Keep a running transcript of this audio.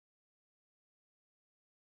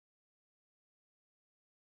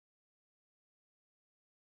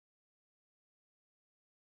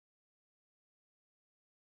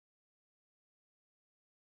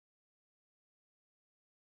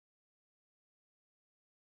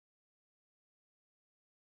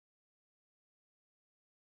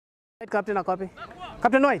Captain a copy.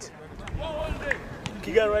 Captain White.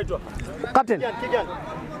 Kigan right. Captain. Kigan.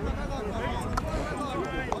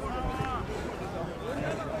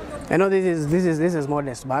 I know this is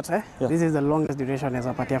modest, but this is the longest duration as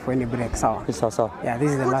a party for any break. So yeah,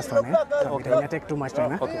 this is the last one. So it will not take too much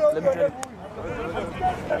time. Okay, let me try.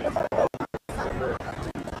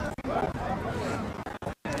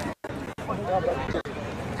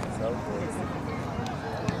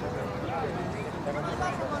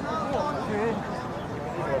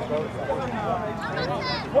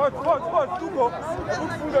 Tuko.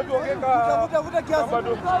 Funga tuongeka. Vuta kiasi.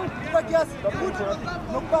 Vuta kiasi.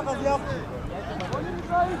 Nakupa kazi yako.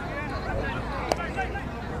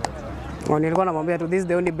 Nilikuwa namwambia tu this is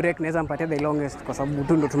the only break naweza mpatia the longest kwa sababu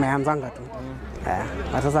tu ndo tumeanzanga tu.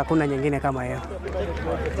 Na sasa hakuna nyingine kama hiyo.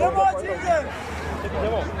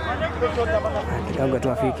 Kidogo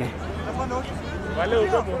tu afike.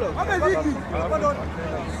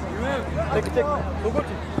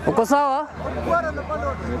 Uko sawa?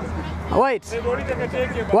 White.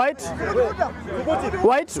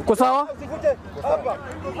 Uko sawa?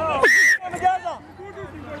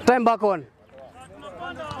 Time back on.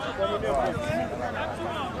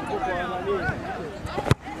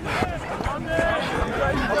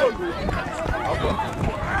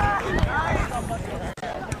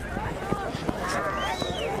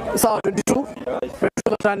 So 22.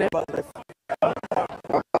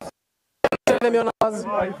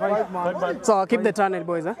 So keep the tunnel,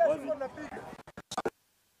 boys.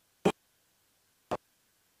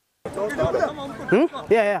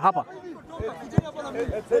 Yeah, hapa.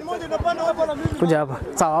 Kuja hapa.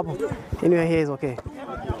 Sawa hapo. Anyway, here is okay.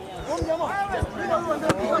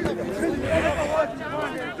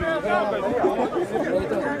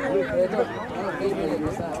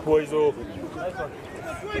 Boys, oh.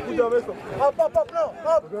 Up, now.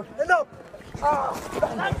 Up. Enough.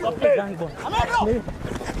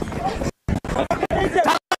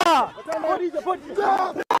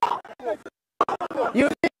 You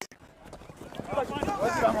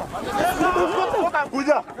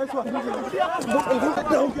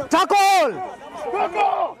tackle!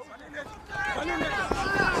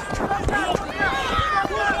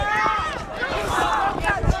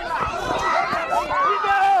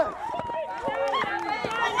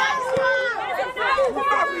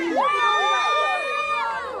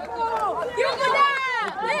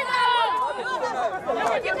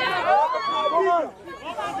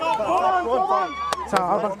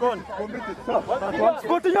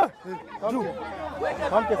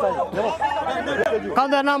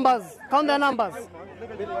 Count the numbers.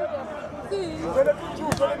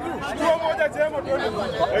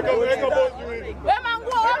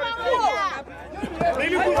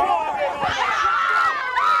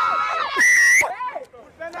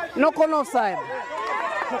 No corner offside.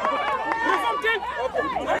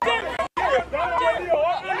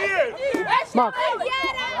 Mark.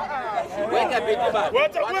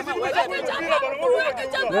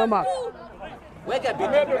 Yeah, Mark.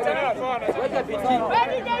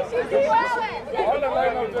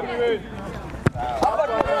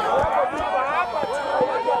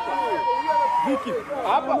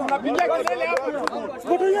 Hapa unapiga kelele hapo.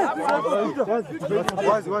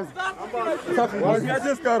 Wazi. Wazi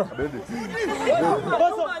skara.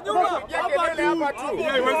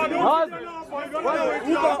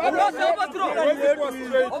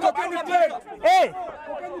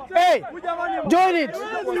 Hey, join it.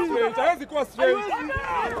 Haiwezi kuwa straight.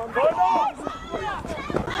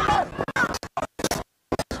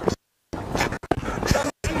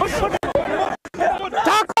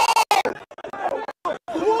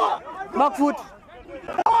 Back foot.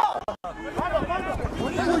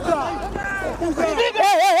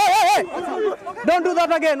 Hey. Don't do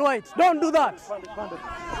that again, White. Don't do that.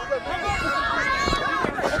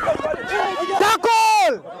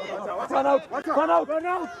 Tackle! Run out.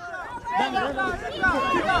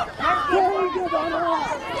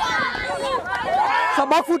 So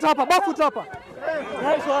back foot hapa.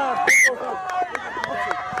 Nice one.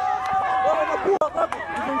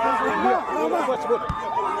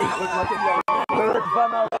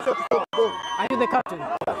 Are you the captain?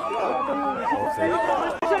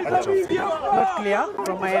 Not clear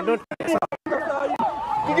from my end.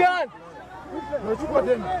 Kigan!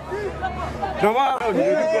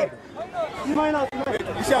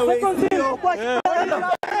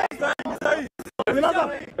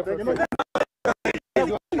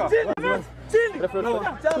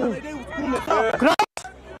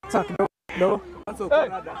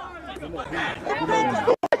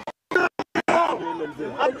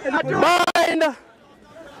 Bind!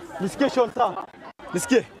 Nisikie Shon sawa.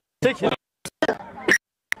 Nisikie. Take it.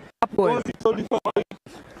 Upward.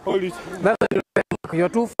 Hold it. That's the you're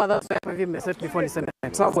too far. That's why I've even set before the center.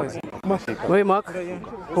 So, boys. Wait, Mark.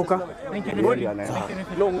 Hooker. Thank you.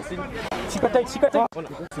 Long. Shika tight.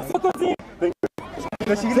 Focus in.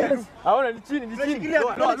 Aona ni chini.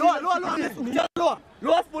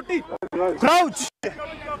 Lower spoti. Crouch.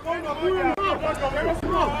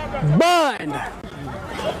 Bind.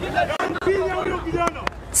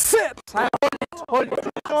 Sit. Hold it.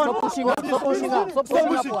 Stop pushing up.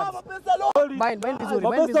 Bind vizuri.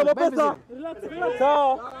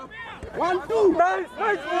 Sawa. 1 2. Nice.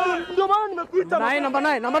 Ndio maana nimekuita. Number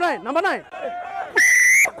 9. Number 9.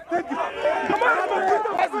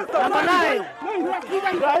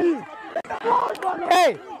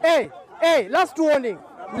 Hey, last warning.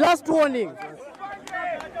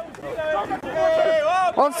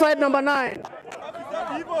 Offside number 9.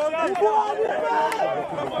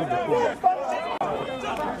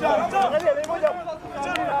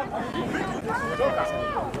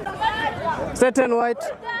 Straight and white.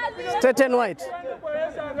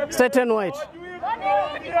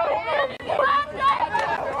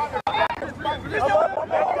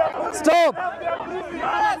 Stop.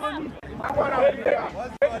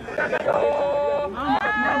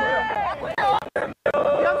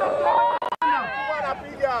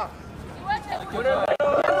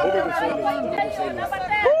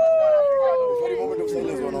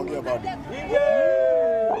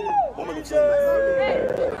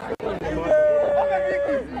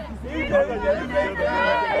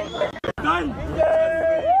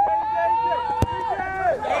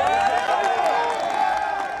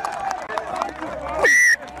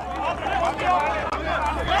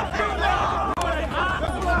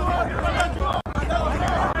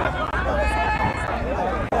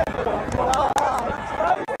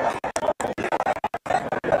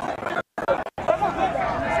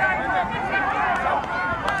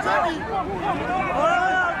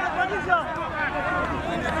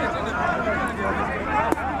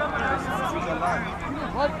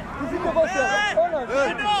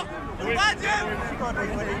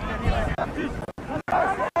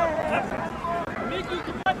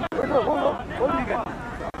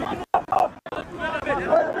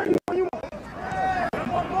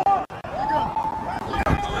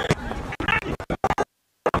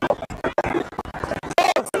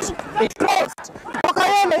 It's closed. Okay,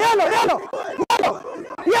 yellow.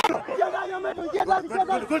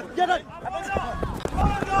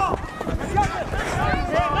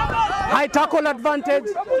 High tackle advantage.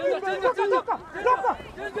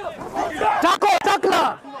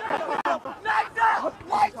 Tackler.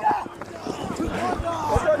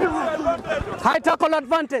 High tackle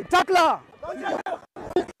advantage. Tackler.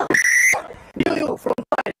 You from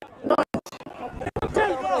side.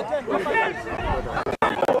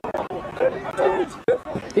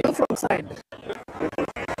 You from side.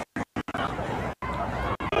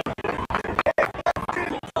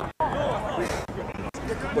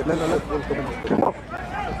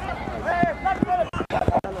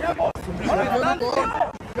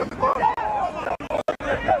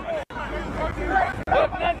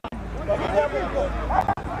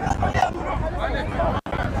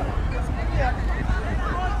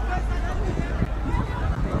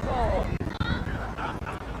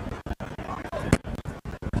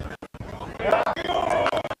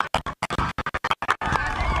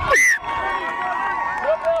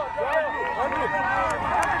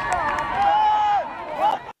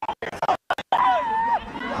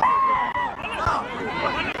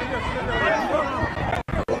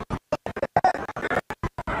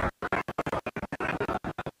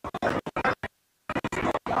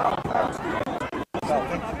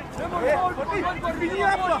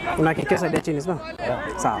 Unahakikisha saidia chini sio?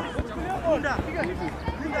 Sawa.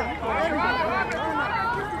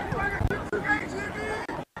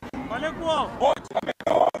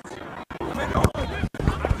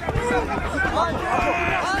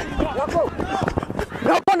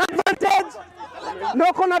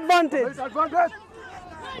 No con advantage.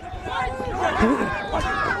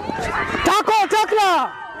 Tackler.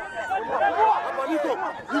 Tackler.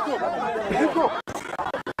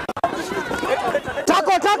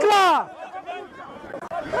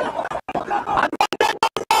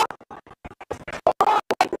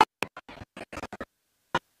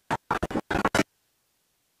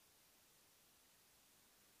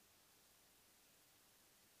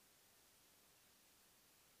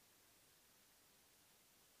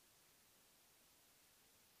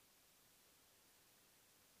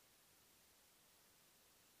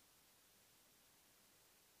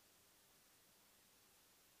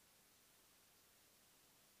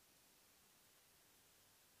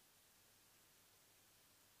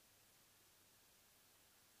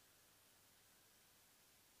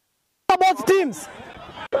 both teams.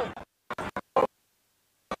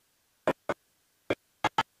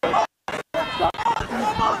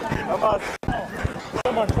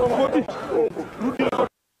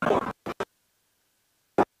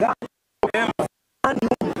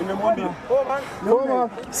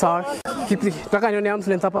 Sawa, kipi nataka nione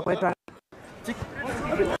influence hapa kwa ita.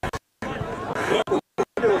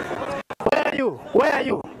 Where are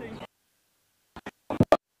you?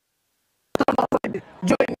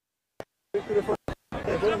 Join.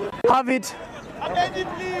 Have it.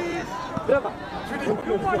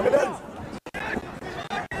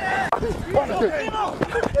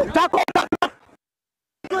 Tackle.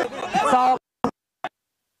 Sawa.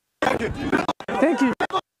 Thank you.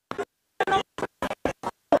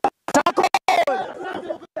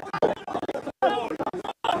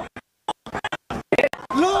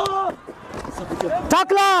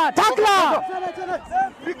 Tackle. Tackler.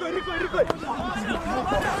 Rico.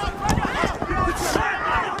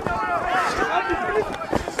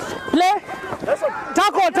 Play.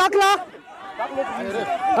 Tackler.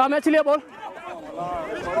 Ameachilia ball.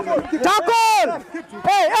 Tackle.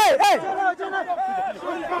 Hey.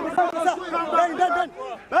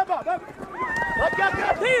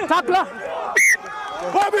 Tackler.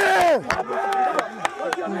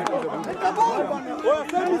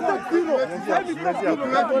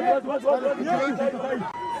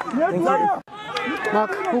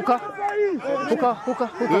 Mark, Huka.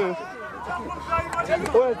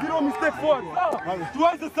 Zero mistake forward.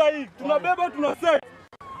 Tuanze sahihi. Tunabeba tunasave.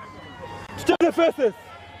 Tucheze faces.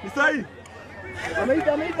 Ni sahihi.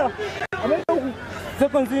 Ameita.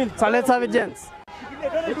 Seconds in. So let's have it, gents.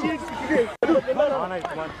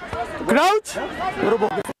 Crouch.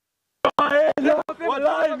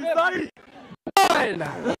 Wallahi ni sahihi.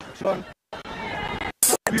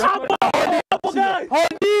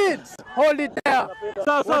 Hold it there.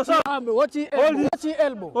 Sir. Watch your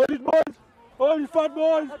elbow. Hold it, boys. Hold it, fat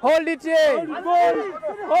boys. Hold it here.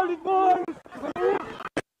 Hold it, boys.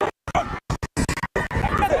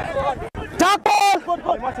 Tackle.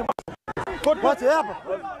 Watch hapa.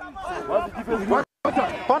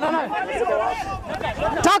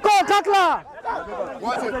 Tackler.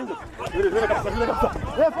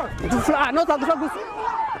 No, tackle.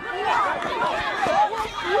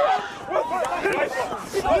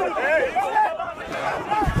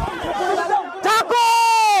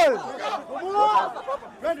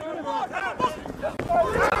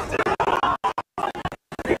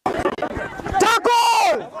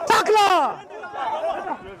 Tackler.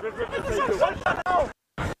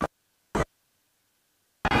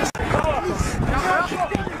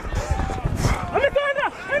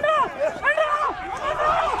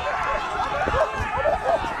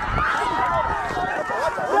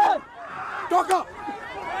 Toka.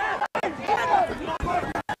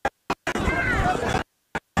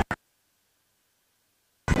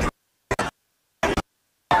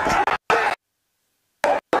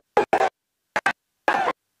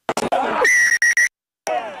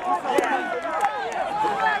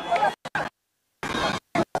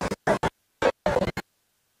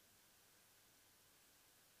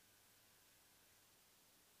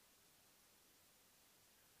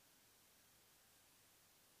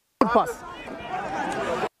 Pass.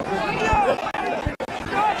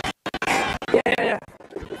 Yeah.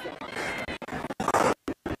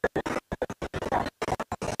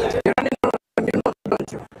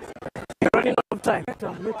 You're running out of time.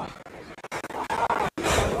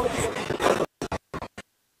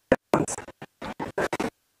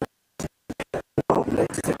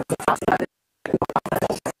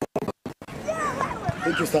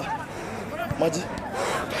 Thank you, sir. Maji.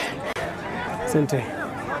 Asante.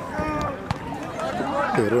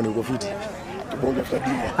 Roni uko fiti. Tubonge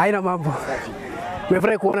fadhili. Haina mambo.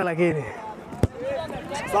 Nimefurahi kuona lakini.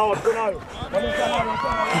 Sawa, tuko nayo.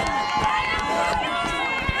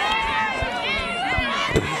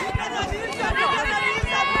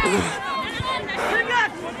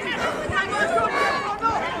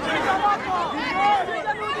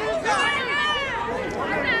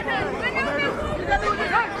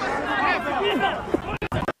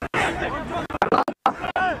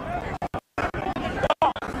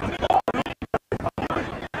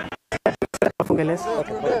 Fungeles.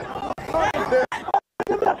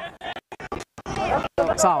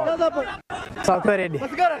 Sawa, kwa ready.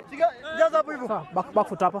 Jaza hapo hivyo. Sawa, back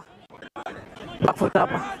foot hapa. Back foot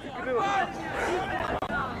hapa.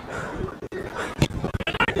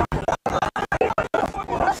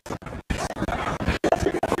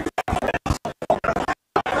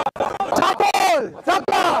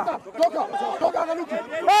 Toka Nanuki.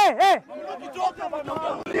 Hey.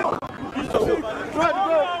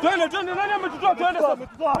 Twende.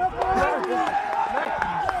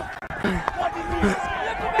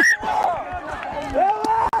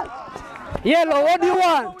 Yellow, what do you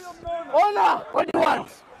want? Honor, what do you want?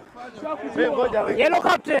 Yellow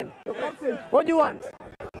captain, what do you want?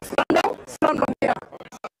 Stand down here.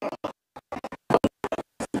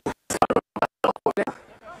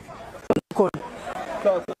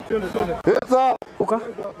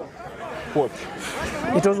 What?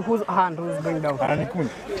 It was whose hand who's going down?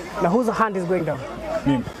 Now whose hand is going down?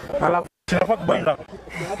 Mimi. Tunafaa kubanda.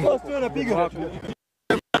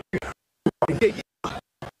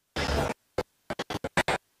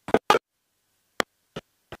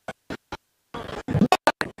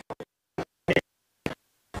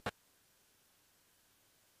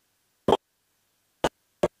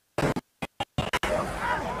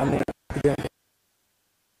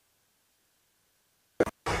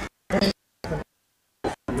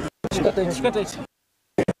 Shikata.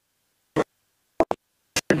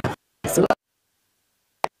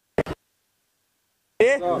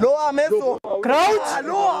 Lower meso. Crouch.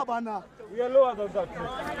 Lower bana. We are lower than that.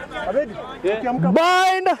 Ready?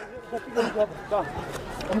 Bind.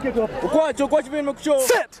 Ukoacho vile nimekucho.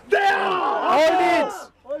 Sit. Hold it.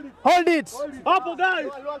 Hold it. Hapo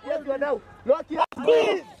guys.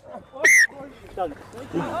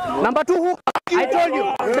 Number 2 hook. I told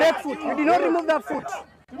you. Break foot. You did not remove that foot.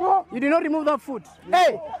 You did not remove that foot.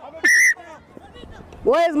 Hey.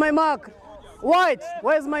 Where is my mark? White.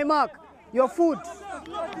 Where is my mark? Your foot.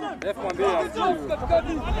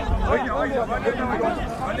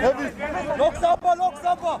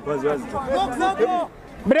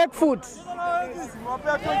 Break foot.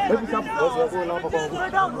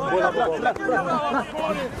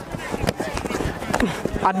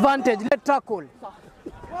 Advantage. Let tackle.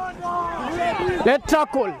 Let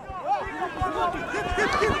tackle.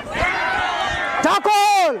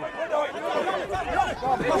 Tackle.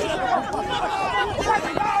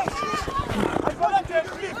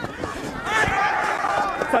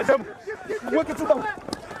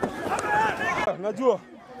 Najua.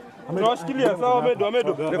 Tunawashikilia sawa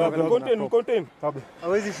Medo. Contain.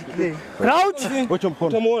 Hawezi shikilia. Crouch. Wacha mkono.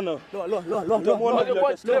 Utamuona.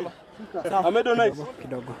 Utamuona. Amedo nice.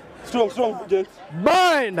 Kidogo. Strong, gents.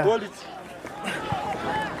 Bind. Hold it.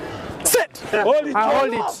 Sit. Hold it.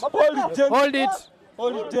 Hold it. Hold it, gents. Hold it.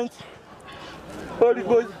 Hold it, gents. Hold it,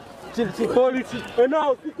 boys. Chill. Hold it. And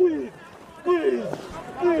now, squeeze.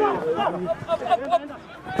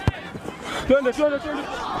 Twende.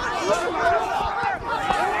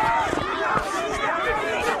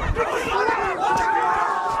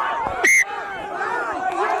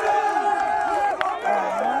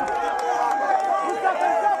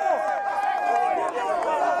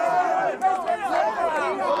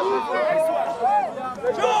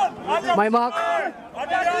 My mark.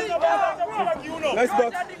 Nice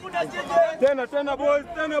box. Tena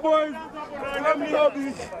boys.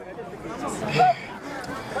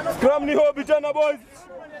 Scrum ni hobby, tena boys.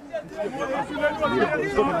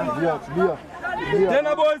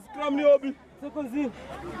 Tena boys, scrum ni hobby.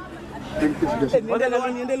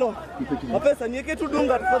 Niende low. Mapesa niweke tu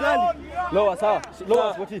dunga tafadhali. Lower, sawa.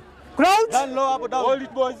 Lower, Swati. Crouch. Down low hapo down. Hold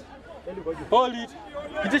it, boys. Hold it.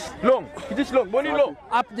 Kitish long. Body low.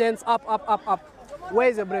 Up, gents. Up. Where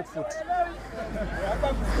is the break foot?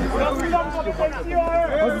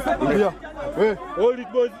 Hold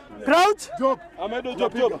it, boys. Crouch. Amedo,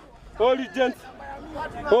 job. Hold it,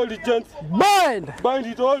 gents. Bind. Bind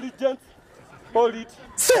it, hold it, gents. Hold it.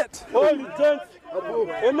 Sit. Hold it, gents.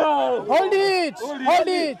 And now. Hold it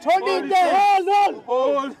there.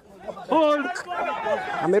 Hold.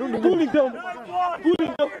 Amerudi juu. Pulling down.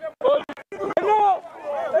 Hold it. And now.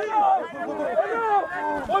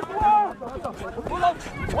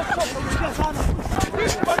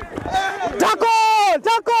 Tackle.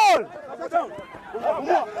 Tackler.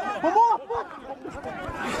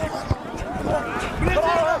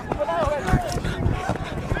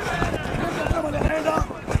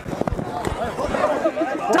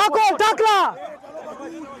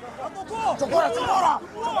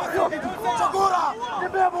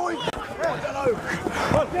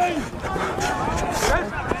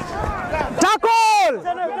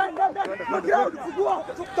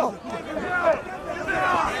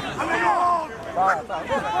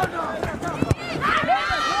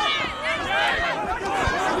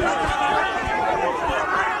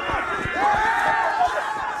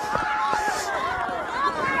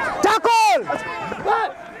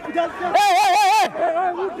 Hey.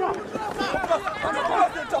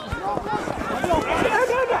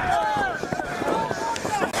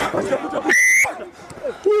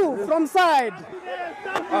 You from side.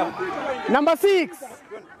 Number 6.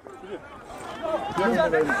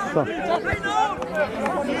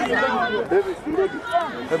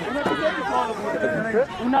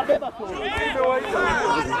 Unabeba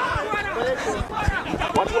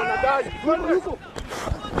watu wanadai.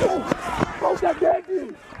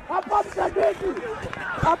 Utadedi. Hapa utadedi.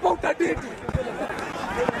 Hapa utadedi.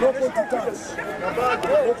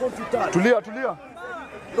 Tulia.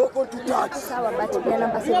 Sawa, but pia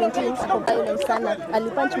namba 17 ako violent sana.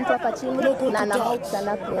 Alipunch mtu hapa chini na anahout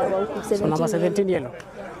sana player wa huku 17. So number 17 yellow.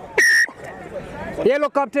 Yellow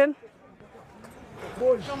captain.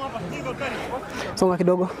 Songa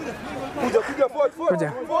kidogo.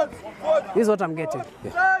 Kuja. This is what I'm getting.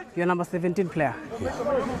 You're number 17 player.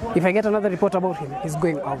 If I get another report about him, he's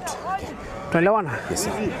going out. Tuelewana? Yes,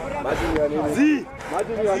 sir.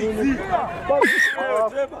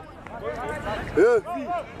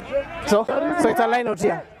 So it's a line out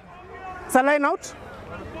here. It's a line out.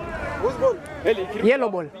 Yellow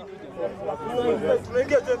ball.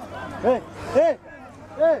 Hey.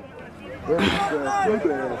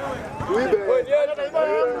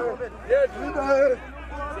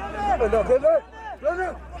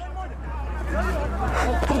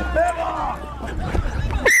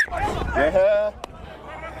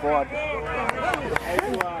 Forward.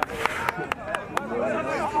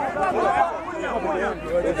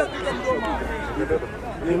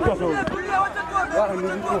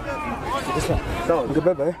 Sawa,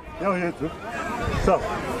 ngebeba eh? Yao yetu. Sawa.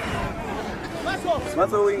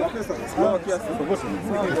 Maso winga. Sawa kiasi.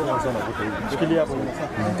 Shikilia hapo.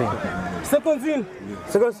 Seconds in.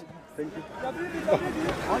 Seconds. Thank you.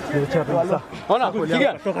 Ona,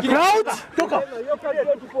 kiga. Crowd. Toka.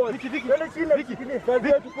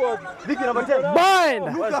 Viki namba 10. Bind.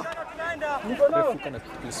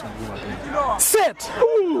 Set.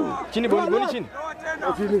 Chini boni chini.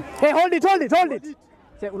 Hey, hold it.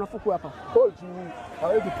 Che, unafuku hapa. Hold chini.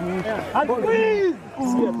 Hawezi kuita.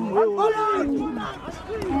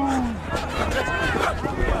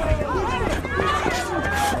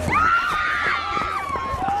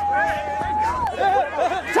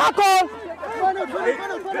 Tackle.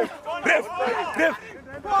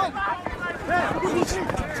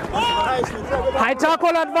 High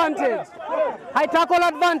tackle advantage.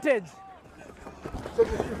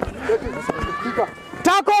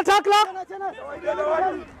 Tackler.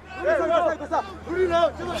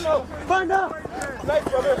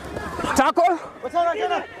 Tackle.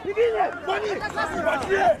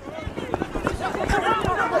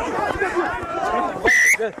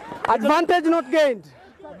 Advantage not gained.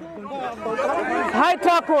 High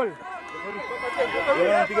tackle.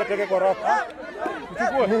 Piga teke kwa rafa.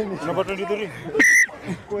 Namba 23.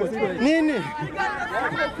 Nini?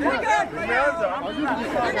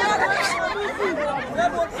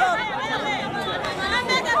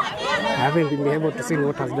 I haven't been able to see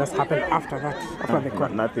what has just happened after that. After the call.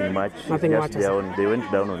 Nothing much. Nothing much. They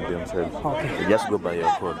went down on themselves. Okay. They just go by your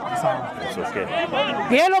code. It's okay.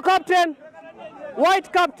 Yellow captain,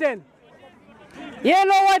 white captain.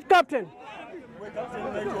 Yellow, white captain.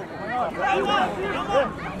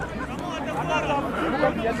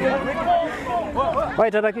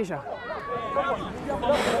 White Atakisha.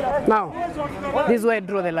 Now, this is where I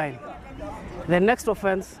draw the line. The next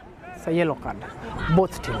offense is a yellow card.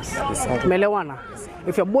 Both teams. Melewana.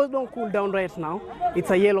 If your boys don't cool down right now,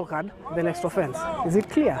 it's a yellow card. The next offense. Is it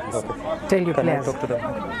clear? Okay. Tell your players. Talk to them.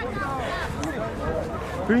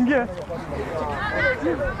 Ingia.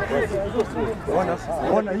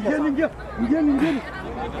 Ona, ingia.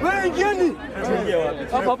 Wewe ingieni. Ingia wapi?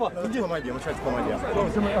 Hapa. Ingia maji, ameshachukua maji hapa.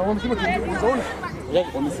 Wamesema tunaona.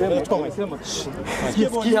 Wamesema.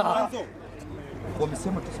 Sikia.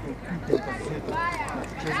 Wamesema tusipopita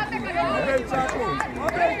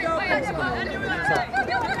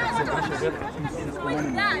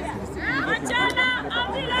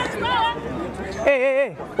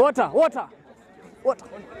Hey. Water.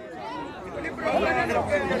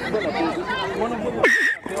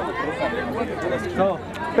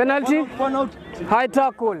 Penalty. High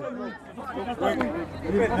tackle.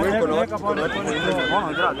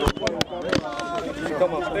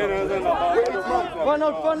 Fan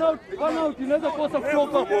out. Inaweza kosa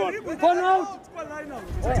kutoka. Fan out.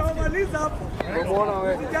 Tutamaliza hapo. Umeona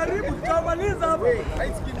wewe? Jaribu tutamaliza hapo.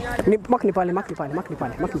 Ni mark ni pale.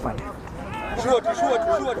 Shua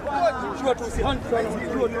tu usihand sana.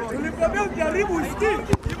 Tulikwambia ujaribu usikii.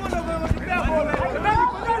 Hivyo ndio unatupea bola.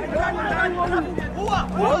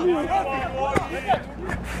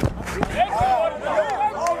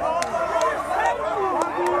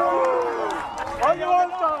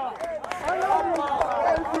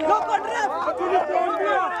 Look on ref.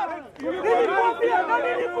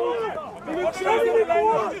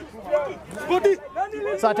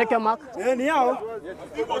 So take your mark. Ni yao.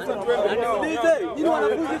 Nini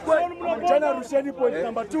wanafunzi kwa jana rusheni point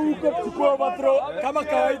number 2 huko chukua overthrow kama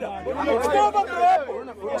kawaida. Chukua overthrow hapo.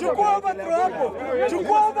 Chukua overthrow hapo.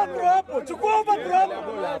 Chukua overthrow hapo. Chukua overthrow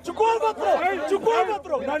hapo. Chukua overthrow. Chukua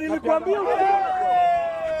overthrow. Na nilikwambia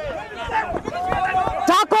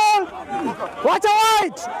tackle. Wacha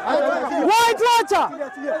white. White wacha.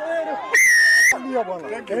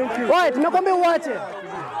 White, nimekwambia uache.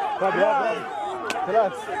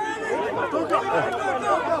 Relax.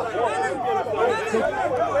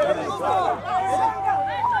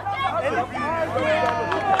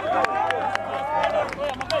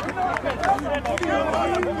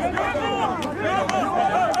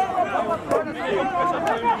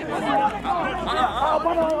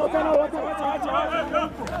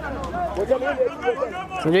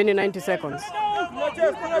 So you need 90 seconds.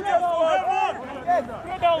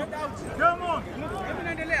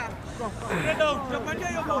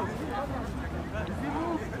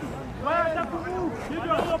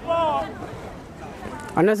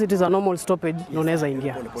 Unless it is a normal stoppage, unaweza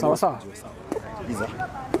ingia. Sawa sawa.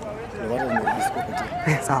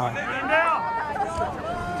 Sawa.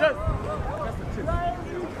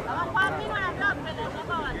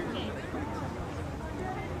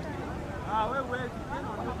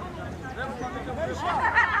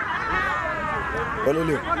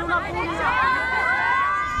 Olele.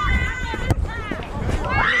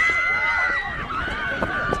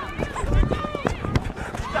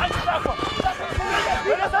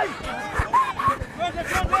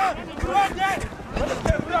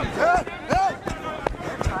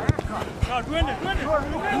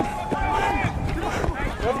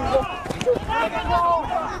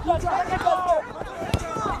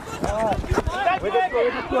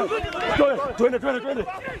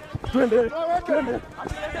 Twende.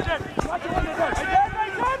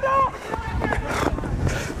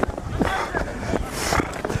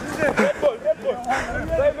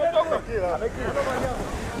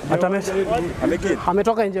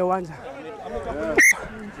 Ametoka nje uwanja.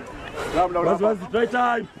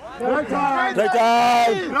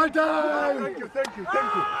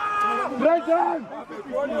 Right time.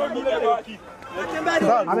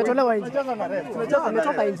 Ametolewa nje.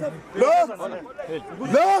 Ametoka nje. Look.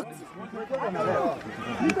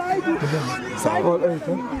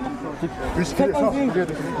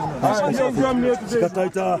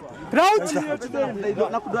 Crouch.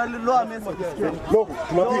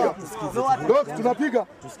 Tunapiga.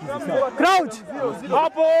 Crouch.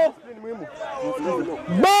 Hapo.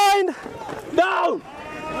 Bind. Down.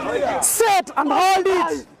 Set and hold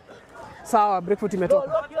it. Sawa, break foot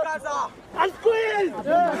imetoka. And squeeze.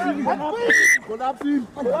 Collapsing.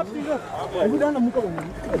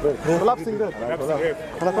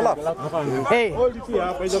 Hey,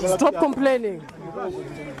 stop complaining.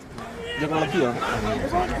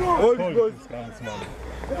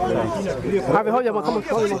 Have hoja makamo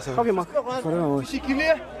kama.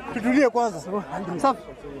 Shikilie. Tutulie kwanza. Safi.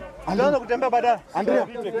 Angaanza kutembea baadaye. Andrea,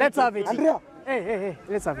 let's have it. Andrea. Hey,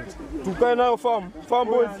 let's have it. Tukae nayo farm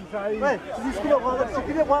boys. Wewe, tushikilie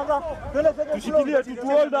kwanza. Tushikilie tu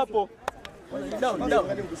hold hapo. Down.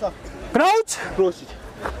 Crouch.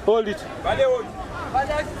 Hold it.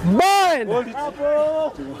 Bind.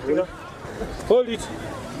 Hold it.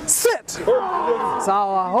 Sit.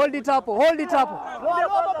 Sawa, hold it up. Hold it.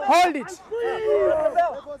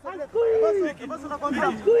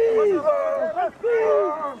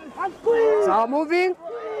 Sawa, moving.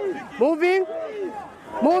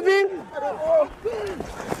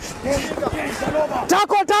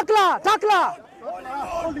 Tackler.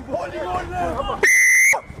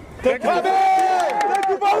 Thank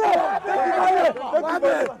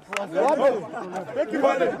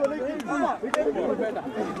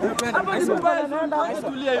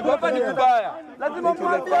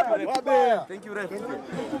you, ref.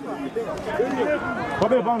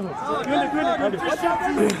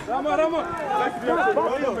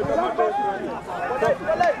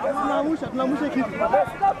 Tunamusha kitu.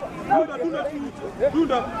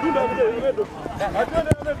 Dunda.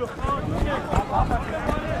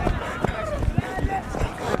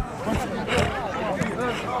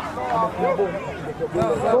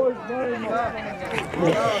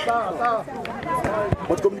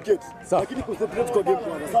 But communicate. Lakini concentrate kwa game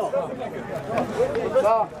kwanza.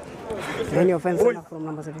 Sawa. Any offense from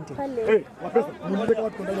number 17. Hey, wapesa, mnataka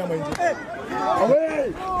watu ndani ya mainji.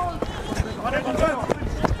 Away!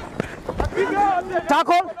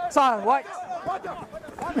 Tackle. Sawa, white.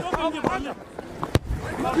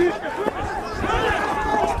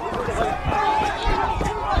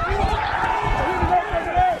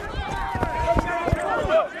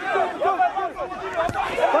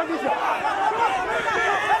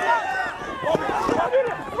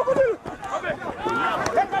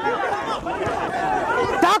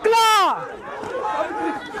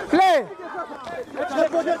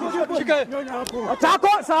 Shike.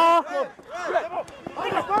 Tackle, sawa.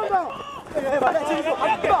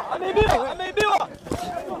 Ameibiwa.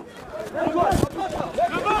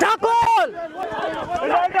 Tackle!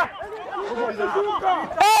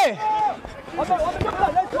 Hey!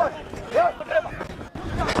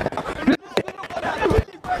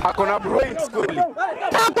 Hakuna brain school.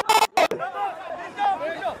 Tackle!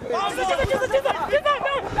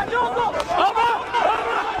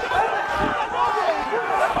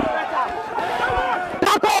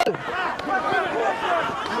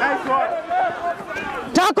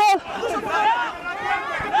 Tackle!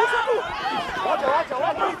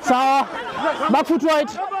 Sawa. Back foot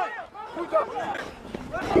right.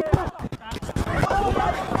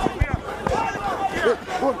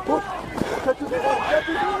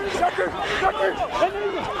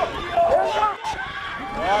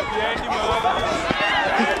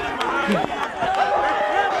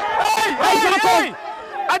 Hey!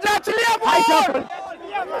 Ajachilia ball!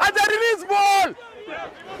 Aja release ball!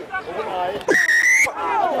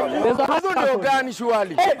 There's a hard Ndio tackle. gani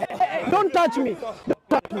shwali? Don't touch me. Don't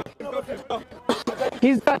touch me.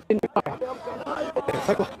 He's touching me.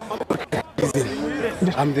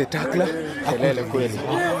 I'm the tackler. Kelele kweli.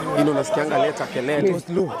 Ino nasikianga leta kelele.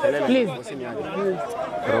 Kelele. Please. Usiniaje.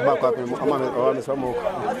 Roba kwa hapo ama wamesoma huko.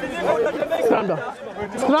 Scrum down.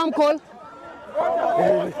 Scrum call.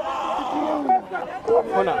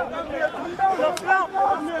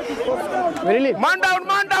 Really? Man down,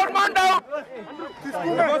 man down, man down.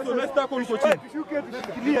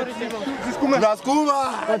 Tunasukuma.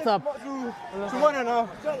 What's up?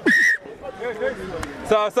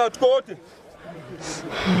 Sasa tuko wote.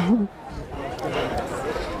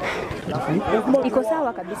 Iko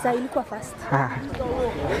sawa kabisa, ilikuwa fast.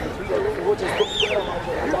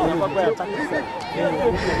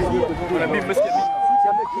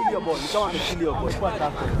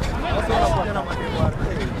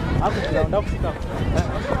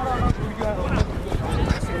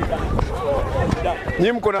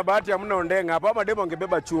 Nyinyi mko na bahati hamna ondenga hapa, ama demo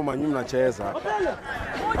angebeba chuma, nyinyi mnacheza.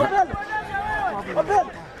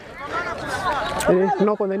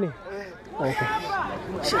 Knock on the knee. Okay.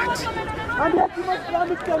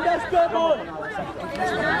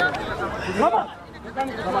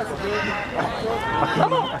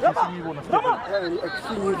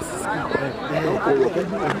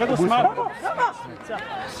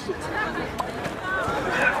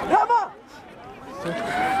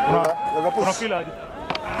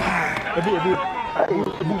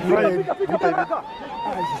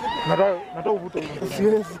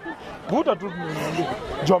 Vuta tu niambie.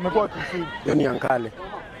 Jo amekuwa Kisii. Ni ankale.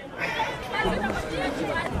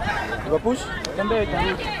 Push.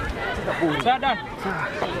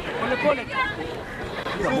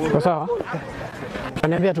 Kwa sawa?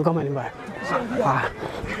 Ananiambia tu kama ni mbaya.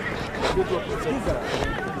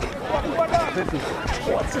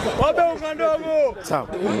 Wabe ungandogo. Sawa.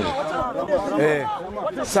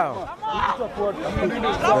 Sawa.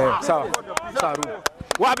 Sawa. Sawa.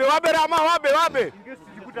 Wabe Rama, wabe.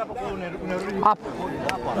 Hapa.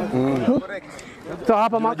 So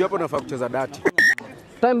hapa Mark. Unajua hapo nafaa kucheza dati.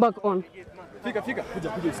 Time back on. Fika kuja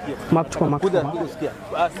usikie. Mark chukua Mark. Kuja usikie.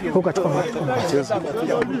 Huka chukua Mark. Cheza.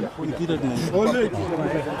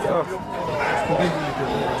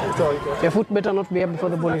 Your foot better not be here before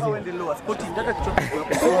the ball is here.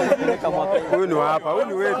 Huyu ni hapa, huyu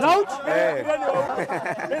ni wetu.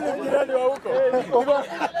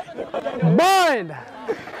 Bind!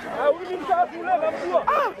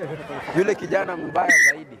 Yule kijana mbaya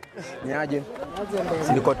zaidi. Ni aje?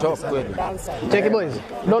 Niko top kweli. Check it boys.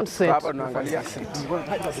 Don't sit. Hapa tunaangalia sit.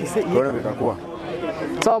 Bora vitakuwa.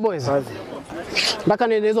 Sawa boys. Nataka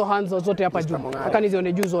nione hizo hands zote hapa juu. Nataka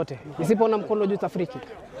nizione juu zote. Nisipoona mkono juu tafriki.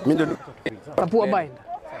 Mimi ndio Tapua bind.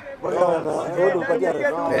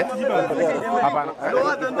 hapana.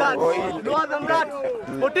 Lower than that.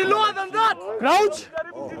 Oti lower than that. Crouch.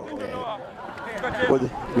 Ngoja.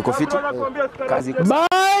 Niko fit. Kazi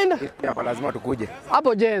Bind. hapa lazima tukuje.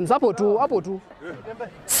 Hapo Jens, hapo tu.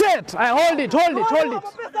 Set. I hold it.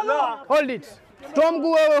 Hold it. Toa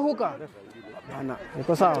mguu wewe huka. Bana.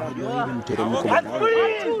 Niko sawa. Mteremko.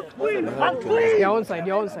 You're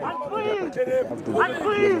onside.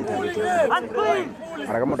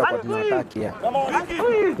 Hata kama utakuwa tunataki ya.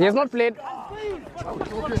 He has not played.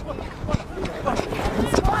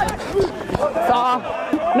 Sawa.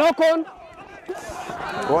 No con.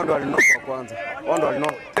 Wao walinoa kwa kwanza. Wao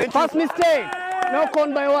walinoa. First mistake. No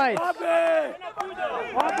con by White.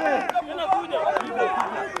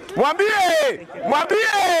 Mwambie!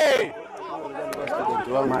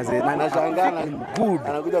 Maze na nashangaa good.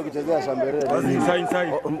 Anakuja kuchezea Shamberere.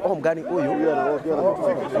 Inside. Oh mgani huyu?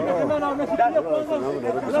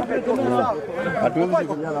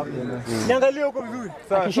 Niangalie huko vizuri.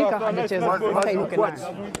 Akishika amecheza mpaka inuke nayo.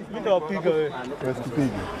 Nitawapiga wewe.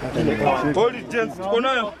 Hold it James, tuko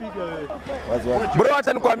nayo. Bro,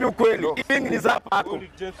 acha nikwambie ukweli. Hivi ni zapa hapo.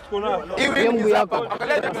 Hivi ni zapa.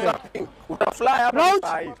 Angalia utafly hapa.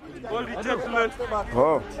 Hold it gentlemen.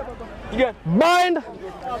 Oh. Bind.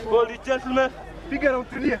 Hold it gentlemen. Piga na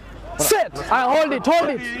utulie. Set. Hold it. Hold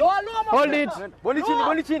it. Boli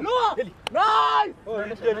chini. Nice.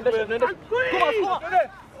 Hold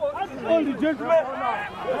it gentlemen.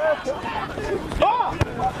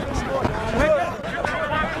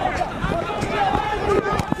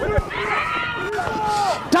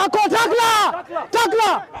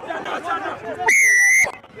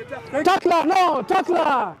 Tackler, no,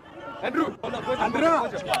 tackler. Andrew.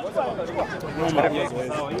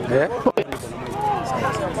 Eh?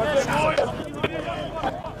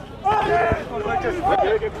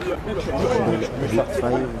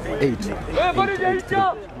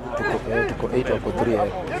 Tuko 8 wako 3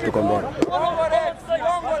 tuko mbele.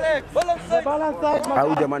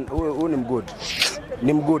 Au jamani, huyu ni mgood.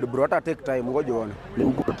 Ni mgood bro, hata take time ngoja uone. Ni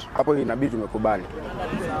mgood. Hapo inabidi tumekubali.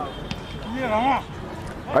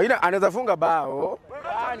 Haina anaweza funga bao.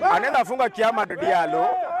 Anaweza funga Kiama Diallo.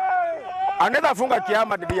 Anaweza funga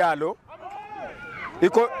Kiama Diallo.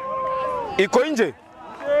 Iko nje.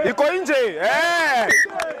 Iko nje.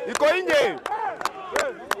 Iko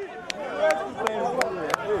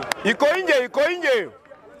nje. Iko nje.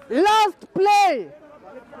 Last play.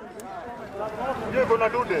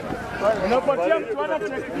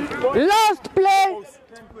 Last play.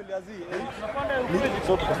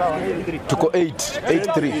 Tuko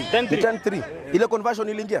 8-3. 10-3. Ile conversion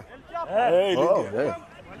iliingia? Iliingia.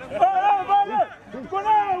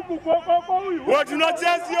 Watu na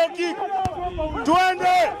chance hiyo kick.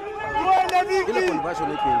 Tuende Viki. Ile conversion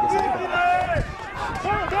iliingia.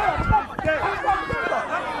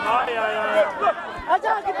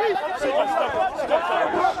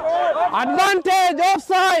 Advantage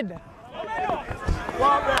offside.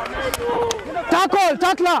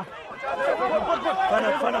 Tackler.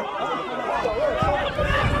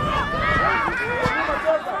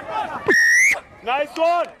 Nice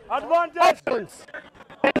one. Advantage.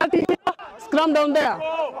 Penalty here. Scrum down there.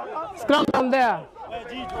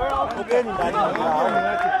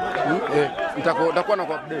 Nitakuwa na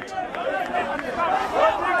update.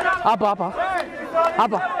 Hapa.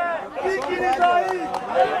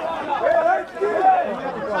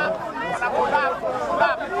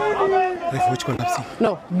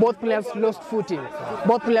 No, both players lost footing.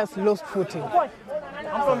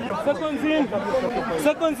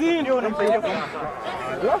 Seconds in.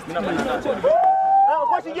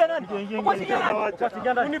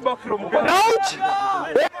 Ouch!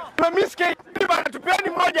 Tupeni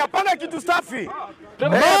moja, hapana kitu safi.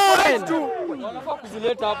 Unafaa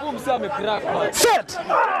kuzileta hapo msee amecrack. Set.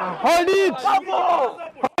 Hold it.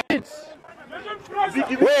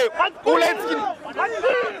 Wewe, ule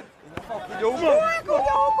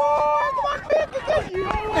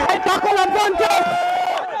Tackle advantage.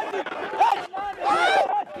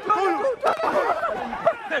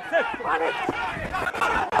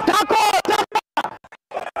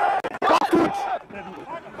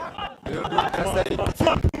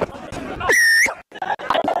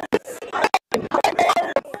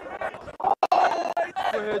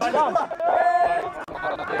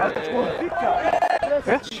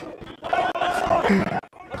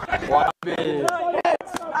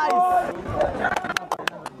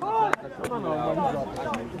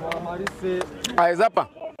 Aizapa.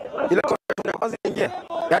 Ile conversion kwanza ingia.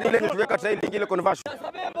 Yaani ile tuweka try ile conversion.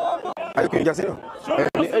 Haikuingia sio?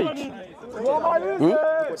 Ni 8.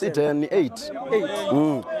 Si 10 ni 8.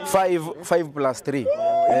 5 plus 3.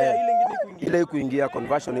 Ile kuingia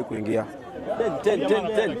conversion ikuingia.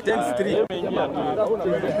 10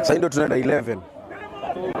 Sasa ndio tunaenda 11.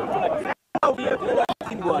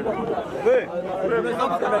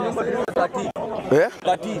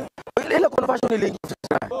 Ile conversion ile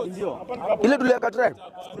ile tuliweka try.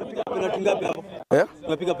 penalty ngapi hapo?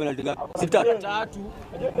 Tumepiga penalty ngapi? 6-3.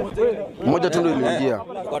 Moja tu ndio iliingia.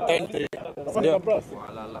 Kwa 10. Ndio.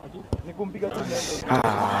 Nikumpiga tu.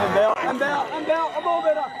 Ambea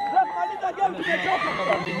Obera. Maliza game tumechoka.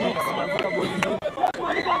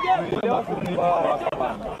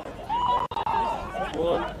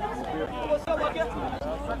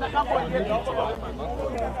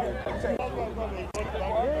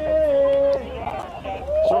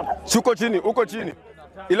 Uko chini.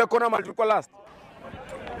 Ile kona mali tulikuwa last.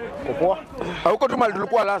 Poa. Huko tu mali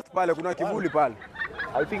tulikuwa last pale kuna kivuli pale.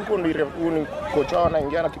 I think ni coach wao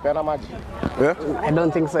anaingia na kipeana maji. Yeah? I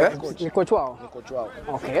don't think so. Ni coach wao. Ni coach wao.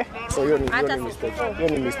 Okay. So hiyo ni mistake. Hiyo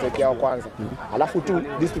ni mistake yao kwanza. Alafu tu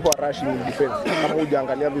these people are rushing in defense. Kama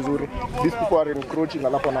hujaangalia vizuri, these people are encroaching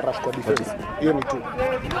alafu wana rush kwa defense. Hiyo ni 2.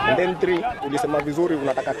 And then 3 ulisema vizuri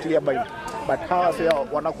unataka clear bind. But hawa sasa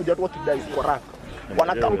wanakuja tu wakidai kwa rack.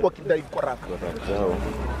 Wanakaa kwa kidai kwa rack.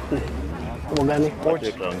 Mgani?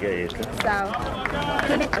 Coach tuongea yetu. Sawa.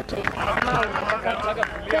 Twende chote. Mau.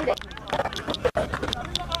 Twende.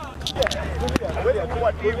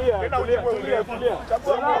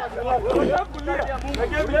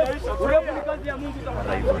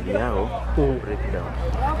 Rivalry yao break down.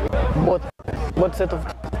 Both set of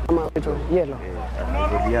yellow.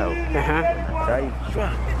 Rivalry yao. Sai.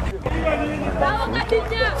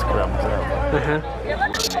 Scrum zao.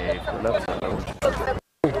 Collapse around.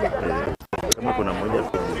 Kama kuna mmoja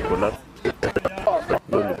collapse.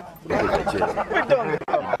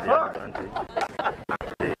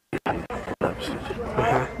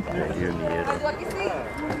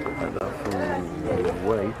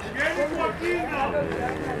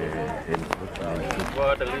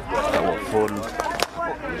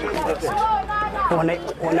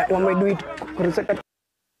 Wamedo it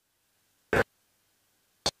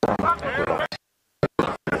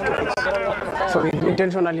so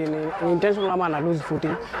intentionally ama ana lose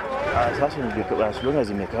footing. Sasa ndio as long as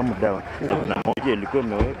imekam down na moja ilikuwa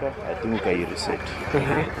imeweka I think kai reset.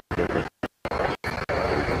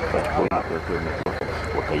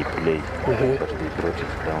 Play, but they brought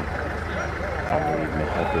it down. And it may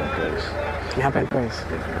happen twice. It happened twice.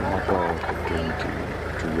 Hapa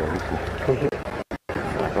 22 ya huku.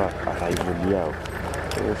 Hapa arrival yao.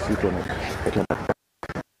 Fito na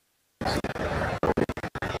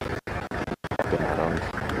around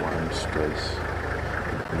once, twice.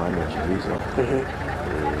 Manage visa.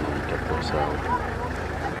 Itakuwa sawa.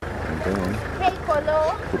 And then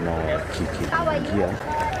kuna kiki ingia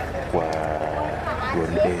kwa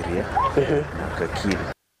goal area na kakili.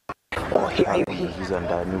 He's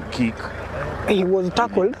under kick. He was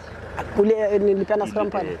tackled. Kule nilipana scrum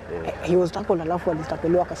pale. He was tackled alafu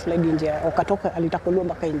alitakuliwa ka slide nje. Wakatoka alitakuliwa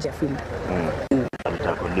mpaka nje ya field.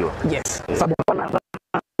 Alitakuliwa. Yes. Sababu ana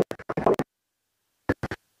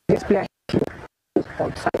this player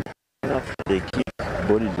outside. The kick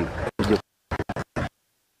body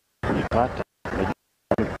ilipata.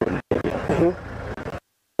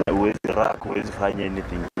 Huwezi fanya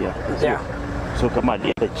anything here. Yeah. So kama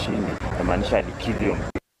alienda chini, inamaanisha alikill him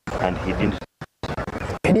and he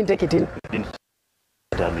didn't take it in.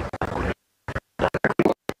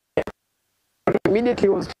 Immediately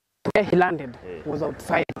where he landed was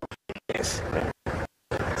outside. Yes.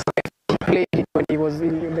 So he played it when he was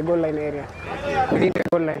in the goal line area. Within the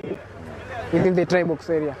goal line. Within the try box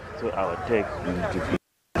area. So our take will be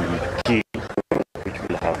kill, which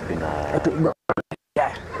will have been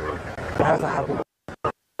yeah. That's happened.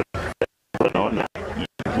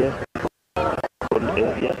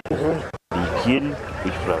 Area, the kill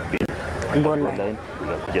which would have been goal line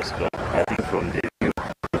just I think from the view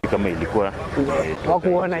kama ilikuwa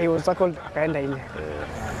wakuona he was tackled akaenda nje.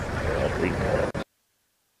 I think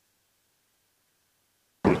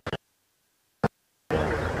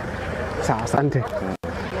sawa, asante.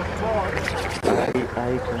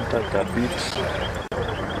 I contact a bit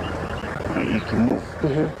ikimove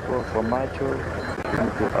kwa macho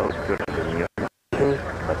mtu au kwa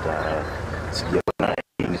but sijaona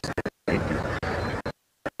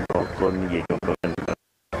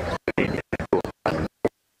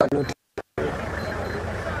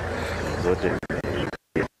zote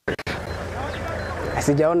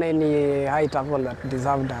sijaona any high tackle that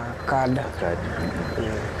deserved a card.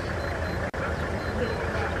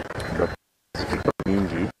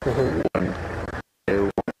 Mingi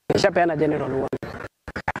nishapeana general one.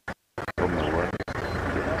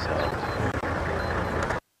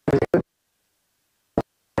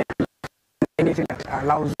 Anything that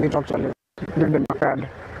allows me to actually give them a card.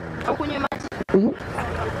 Akunywe maji.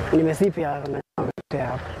 Nimesipia na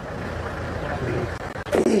hapo.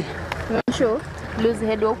 Mwisho lose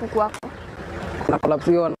head huku kwako. Na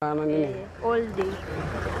collapse na nini? All day.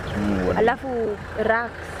 Alafu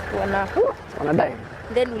racks wanadai.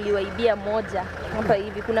 Then uliwaibia moja hapa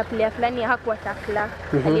hivi. Kuna player fulani hakuwa tackler.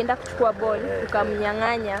 Alienda kuchukua ball,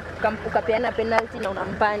 ukamnyang'anya, ukapeana penalty na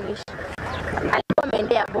unampunish. Alikuwa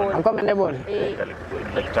ameendea ball. Alikuwa ameendea ball.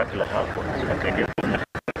 Tackler hapo akaendea.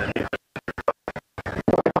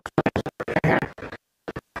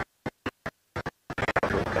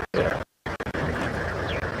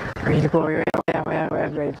 Ilikuwa wewe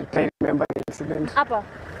remember the incident. Hapa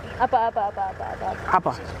Hapa.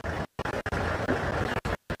 Hapa.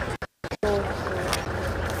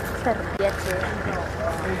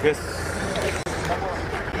 Yes.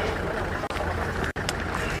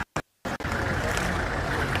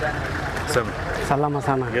 Salama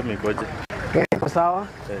sana. Game ikoje? Iko sawa?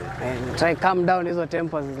 Try calm down hizo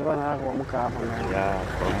tempers zilikuwa nataka kuamka hapo.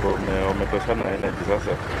 Umetoshana energy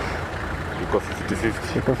sasa. Iko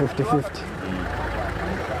 50-50. Iko 50-50.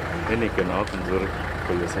 Nini kuna watu nzuri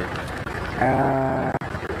kwa hiyo side?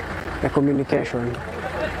 The communication.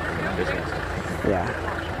 Yeah.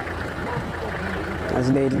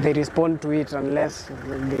 As they respond to it unless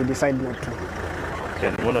they decide not to.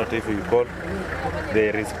 Can one or if you call,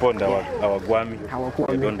 they respond our Gwami.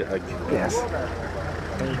 They don't argue. Yes.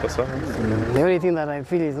 The only thing that I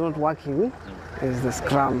feel is not working is the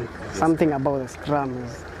scrum. Something about the scrum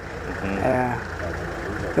is.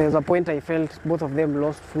 There's a point I felt both of them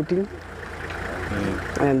lost footing.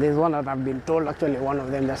 And there's one that I've been told actually one of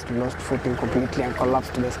them just lost footing completely and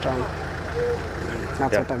collapsed to the scrum.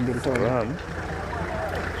 That's what I've been told. Scrum.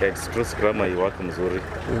 Yeah, it's true, scrum haiwaki mzuri.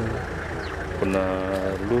 Kuna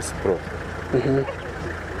loose pro.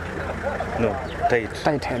 No, tight.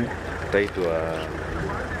 Tight head. Tight wa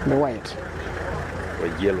the white. Wa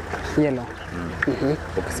yellow. Yellow.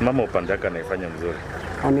 Ukisimama upande yake anaifanya mzuri.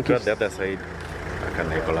 Kwa the other side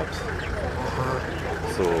akana collapse.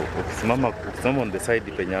 So ukisimama on the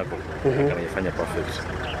side penye yako anaifanya perfect.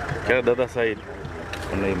 Kwa the other side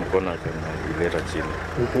una mkono akanileta chini.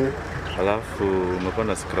 Alafu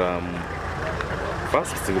umekuwa scrum.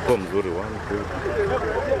 First zilikuwa mzuri 1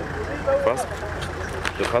 2.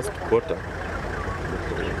 The first quarter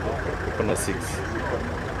kuna 6.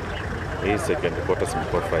 Hii second quarter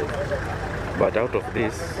zilikuwa 5. But out of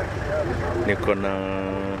this niko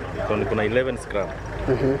na 11 scrum.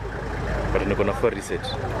 But niko na 4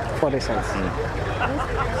 reset. 4 resets.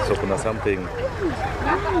 So kuna something.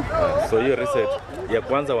 So hiyo reset ya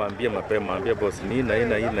kwanza waambie mapema, waambie boss ni na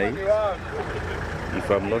hii. If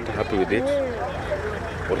I'm not happy with it,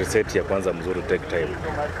 reset ya kwanza mzuri take time.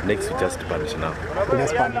 Next we just punish now.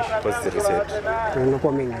 Just punish. First reset.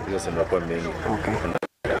 Unakuwa mingi. Hiyo sio mingi. Okay.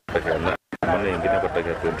 Maana nyingine kwa tag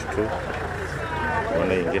 22.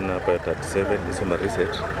 Maana nyingine hapa 37 hizo ma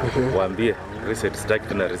reset. Waambie reset stack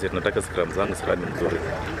tena reset, nataka scrum zangu scrum nzuri.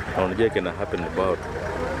 Na unajua kina happen about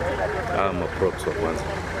props wa kwanza.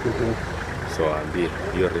 So waambie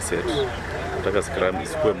hiyo reset. Nataka scrum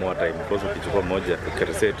isikue more time because ukichukua moja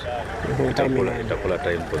ukireset itakula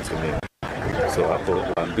time consuming. So hapo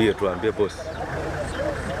tuambie boss,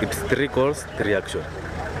 it's 3 calls 3 action.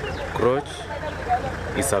 Crouch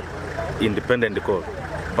is a independent call,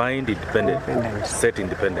 bind independent, set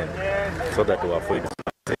independent, so that we avoid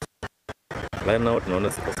line out.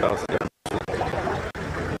 Naona siko sawa.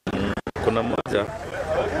 Kuna moja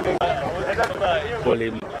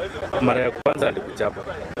mara ya kwanza alikuchapa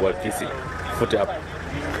kwa Kisii foot up.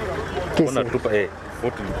 Kuna tupa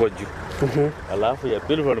foot ilikuwa juu. Alafu ya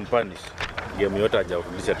pili walimpanish. Game yote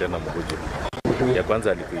hajarudisha tena mguu juu. Ya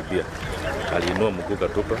kwanza alikuibia. Aliinua mguu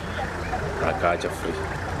katupa akaacha free.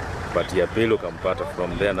 But ya pili ukampata,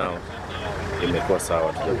 from there now imekuwa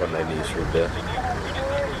sawa, tujakuwa na any issue there.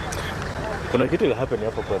 Kuna kitu ile happen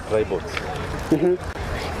hapo kwa tribals.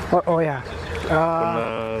 Oh yeah.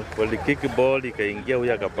 Kuna walikick ball ikaingia,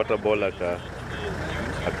 huyu akapata ball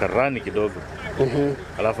akarani kidogo.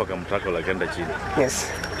 Alafu akamtaka akaenda chini.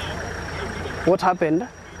 Yes. What happened?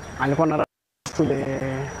 Alikuwa na to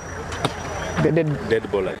the dead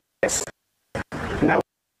ball. Yes. Now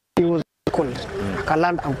he was called.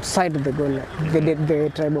 Akaland outside the goal, the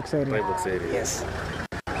try box area. Try box area. Yes.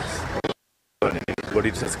 But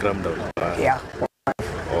it's a scrum down. Yeah.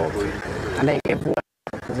 Okay. And I gave one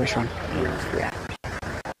position. Yeah.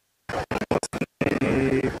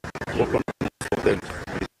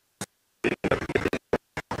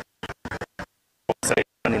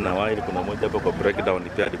 Na wile kuna moja hapo kwa breakdown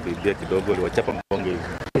pia alikuibia kidogo, aliwachapa mgongo hivi.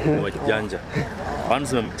 Wajanja.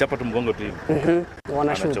 Once umechapa tu mgongo tu hivi.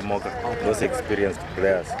 Wanachomoka. Those experienced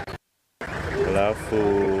players. Alafu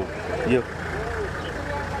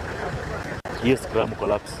hiyo scrum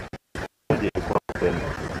collapse.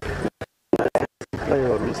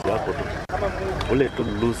 Hiyo loose yako tu. Ule tu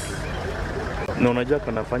loose. Na unajua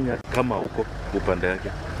kanafanya kama uko upande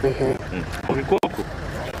yake. Ukikuwa huko.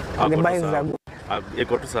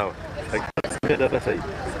 Iko tu sawa. Dada side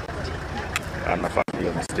anafanya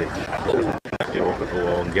hiyo mistake.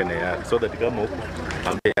 Waongene ya so that kama huko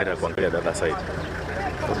ambie hata kuangalia dada side.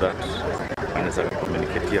 So that anaweza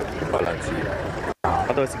communicate ya balance hiyo.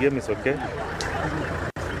 Otherwise game is okay.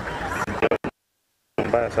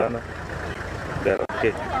 Mbaya sana. they're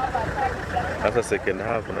okay. Sasa second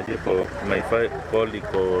half unajua iko my call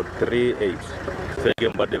iko 3-8. So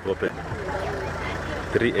game bado iko open.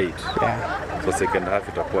 3-8. Yeah. So second half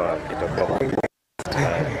itakuwa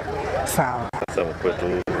sawa. Sasa kwetu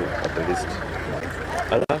at least.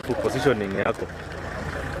 Alafu positioning yako.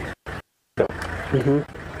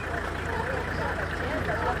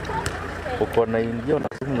 Uko na ingia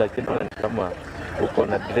unasema lakini kama uko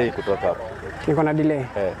na delay kutoka hapo. Niko na delay.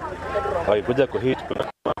 Wakikuja kuhit kuna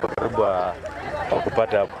karibu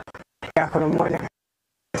kupata hapo. Ya kuna mmoja.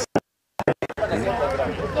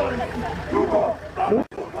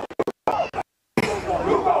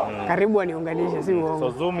 Karibu aniunganishe si uongo.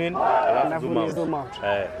 So zoom in, alafu zoom out.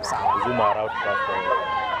 Zoom out first.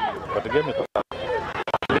 But game iko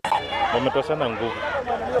wametoshana nguvu.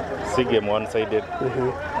 Si game one sided.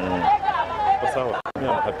 Sawa. Mimi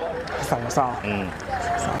am happy. Sawa.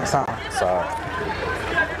 Sawa.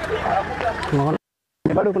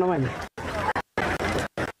 Bado kuna maji.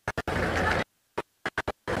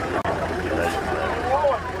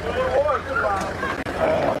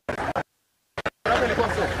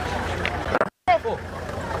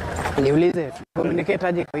 Niulize, communicate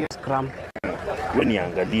aje kwa hiyo scrum? Wewe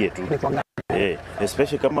niangalie tu.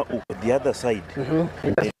 Especially kama uko the other side.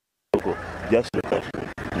 Uko just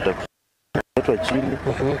mtakutwa chini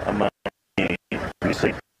ama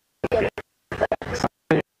side.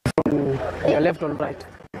 Your left or right?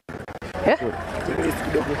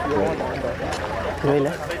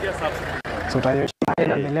 Really? So utaonyesha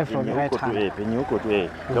the left or the right hand. Penye huko tu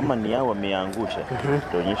kama ni hao wameangusha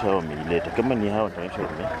utaonyesha hao wameileta, kama ni hao utaonyesha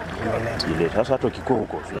wameileta. Sasa hata ukikuwa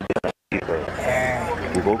huko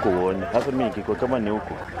huko uone. Sasa mimi nikiko kama ni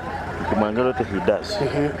huko ukimwangalia yote he does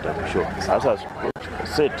utakushow. Sasa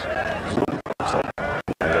set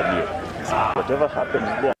angalia whatever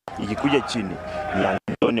happens there ikikuja chini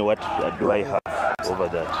nione what do I have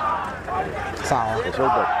over that. Sawa. So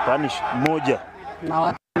that punish moja na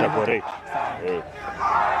watu correct.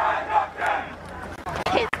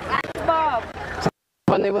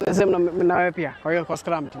 Bwana hivyo the same na wewe pia. Kwa hiyo kwa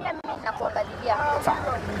scrum tu. Nakuangalilia.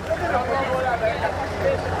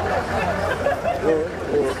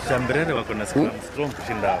 Shamberere wako na scrum strong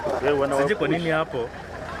kushinda hapo. Sije kwa nini hapo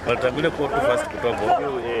walitangulia kwa tu fast kutoka.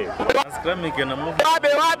 Scrum ikiona move.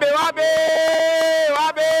 Wabe.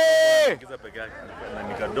 Kiza peke yake na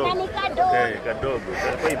ni kadogo. Kadogo.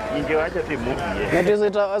 Ingewacha tu move That is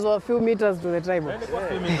it as a few meters to the table.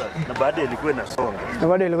 na baadaye ilikuwa inasonga. Na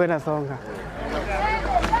bado ilikuwa inasonga.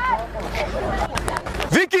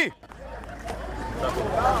 Vicky.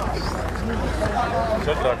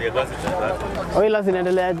 Shot round ya gazi sasa. Oila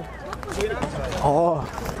zinaendeleaje? Oh.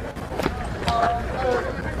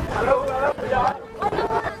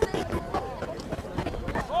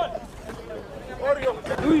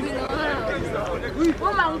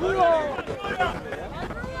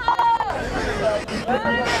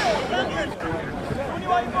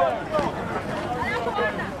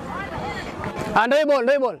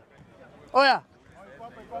 Ndoi ball. Oya.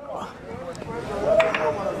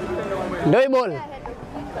 Ndoi ball.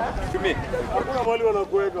 Kuna wale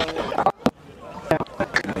wanakuweka.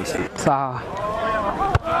 Sawa.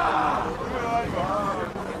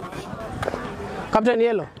 Captain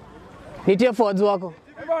Yellow. Nitie forwards wako.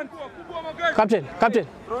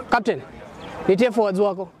 Captain. Nitie forwards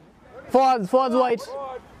wako. Forwards white.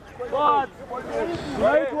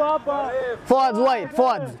 Forwards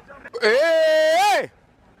white. Hey!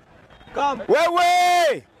 Come.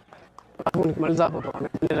 Wewe! Nikimaliza hapo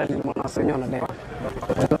tunaendelea ni mwana senyo na leo.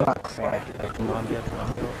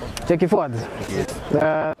 Check forwards.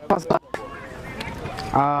 The first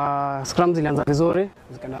scrum zilianza vizuri,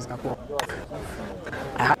 zikaenda zikakuwa.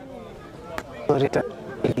 Return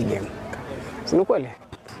game. Sio kweli?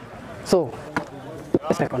 So,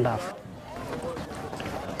 second half.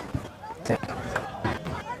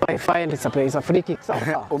 I find it's a free kick.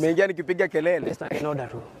 Umeingia nikipiga kelele. In order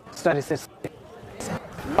to start set.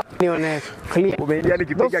 Nione clear. Umeingia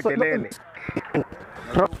nikipiga kelele.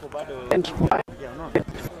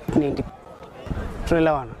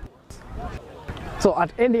 Tunaelewana. So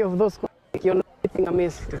at any of those you're not getting a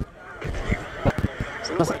miss.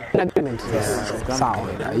 Agreement. Sawa.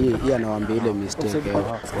 Hii anawaambia ile mistake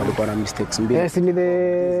walikuwa na mistakes mbili. Yes, ni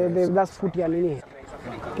the last foot ya nini?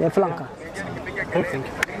 Ya flanker.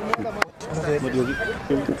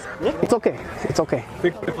 It's okay.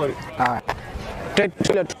 Ah.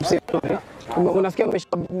 Try to say unasikia umesha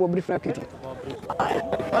brief na kitu.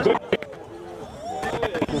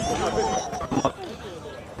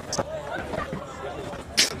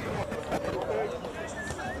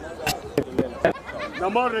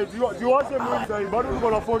 Namare, jiwase mwingi bado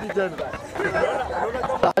tuko na 40 tena.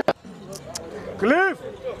 Cliff.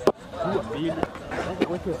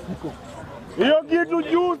 Hiyo kitu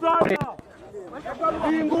juu sana.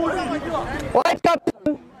 White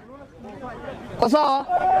captain. Kwa sawa?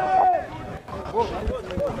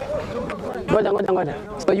 Ngoja.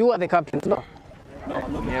 So you are the captain, no?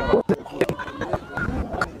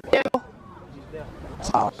 Yellow.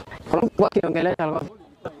 Sawa. Kuna mtu akiongelea alikuwa.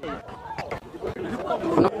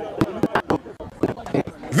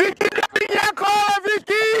 Vicky ndio yako,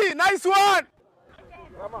 Vicky. Nice one.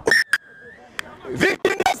 Vicky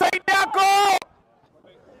ndio side yako.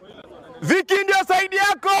 Vicky ndio side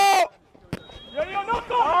yako.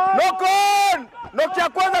 Nokon. Noki ya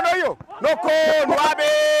kwanza ndio hiyo. Nokon wabe.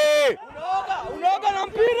 Unaoga na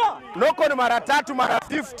mpira. Nokon mara 3 mara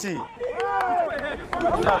 50.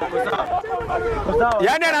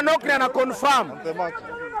 Yani ana knock na ana confirm.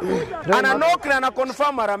 Ana knock na ana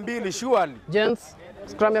confirm mara 2 surely. Gents,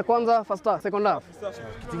 scrum ya kwanza, first half, second half.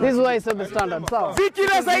 This is why I set the standard. Sawa. Vicky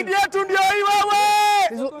na side yetu ndio hii wewe.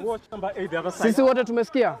 Sisi wote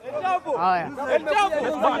tumesikia. Haya.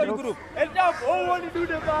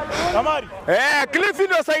 Cliffy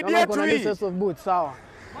ndio side yetu hii. Of boots, sawa.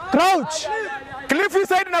 Crouch. Cliffy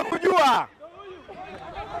side na kujua.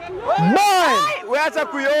 Bye. Wewe acha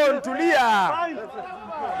kuiona, tulia.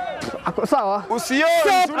 Sawa.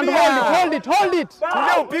 Usione, tulia. Hold it.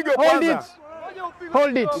 Tulia upigwe kwanza.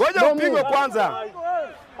 Hold it. Ngoja upigwe kwanza.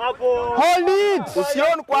 Hold it.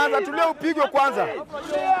 Usione kwanza, tulia upigwe kwanza.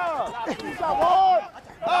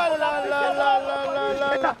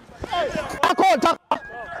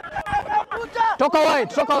 Toka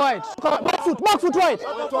white. Back foot white.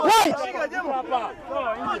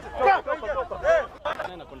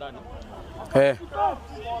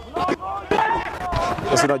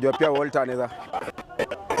 Sasa unajua pia Walter anaweza.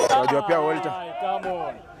 Unajua pia Walter.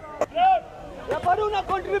 Bado una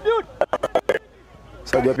contribute.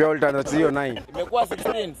 Sasa unajua pia Walter anaweza hiyo 9. Imekuwa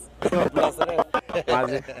 16. Plus ref.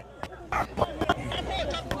 Mazi.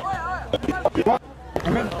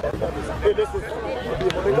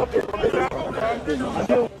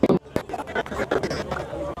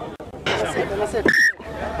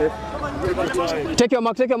 Take your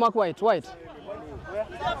mark, white.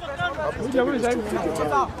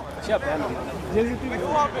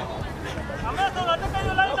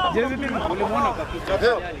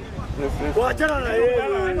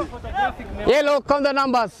 Yellow, count the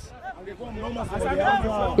numbers.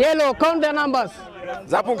 Yellow, count the numbers.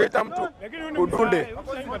 Zapo ngeta mtu udunde.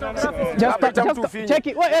 Just check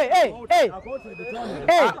it. Wait, hey.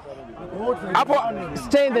 Hapo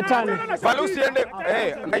stay in the turn. Bali usiende.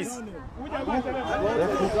 Nice.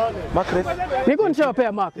 Niko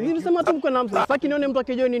nishawapea mark. Nilisema tu mko na mtu. Sasa nione mtu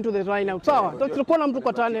akijoin into the line out. Sawa. Tutakuwa na mtu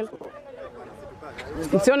kwa tunnel.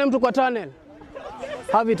 Msione mtu kwa tunnel.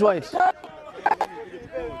 Have it white.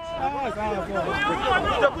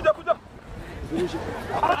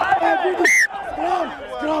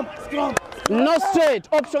 Scrum. No straight.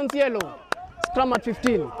 Options yellow. Scrum at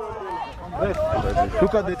 15.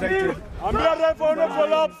 Look at the title. Ambia ref on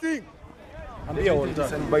collapsing. Ambia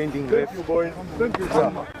Walter binding ref. Thank you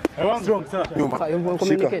sir. I want strong sir.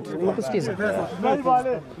 Communicate. Nimekusikiza.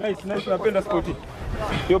 Nice. Napenda sporti.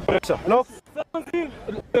 Yo pressure. Lock.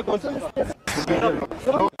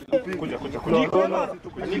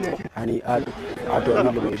 Ani atu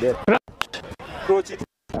wawili Coach it.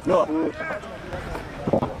 No.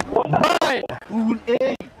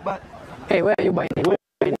 Hey, where are you binding?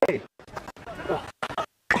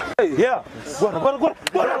 Yeah. Go.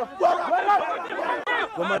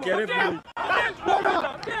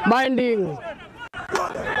 Binding.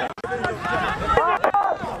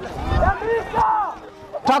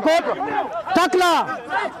 Takla.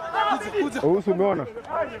 umeona?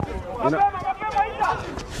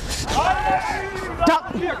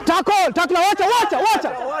 Takla, wacha.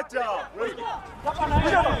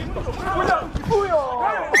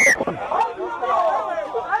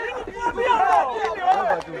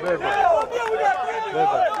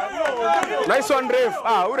 Nice one ref.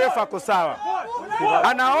 Ref ako sawa.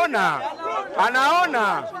 Anaona.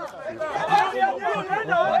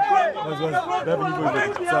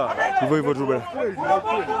 Sawa. Hivyo tu bwana.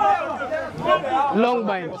 Long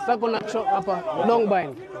bind. Sasa kuna hapa long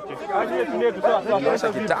bind. Sasa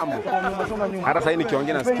kitambo. Hata sasa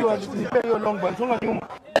nikiongea nasikika. Hiyo long ball, songa nyuma.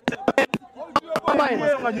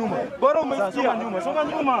 Songa nyuma. Bora umesikia. Songa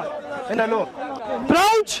nyuma. Enda low.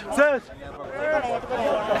 Crouch. Set.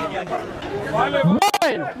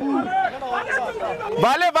 Bind.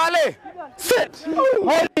 Vale. Sit.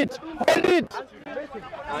 Hold it.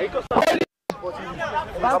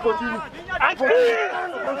 Hapo chini.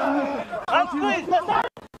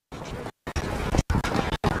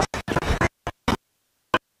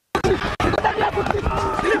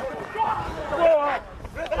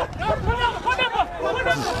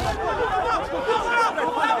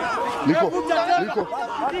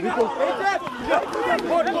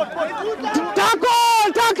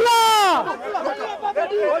 Tackle! Tackler!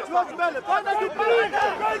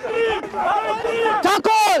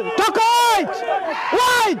 Tackle! Tackle!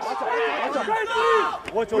 Wide!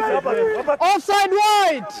 Offside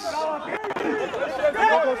wide!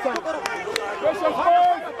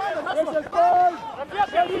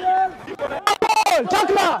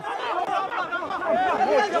 Tackler!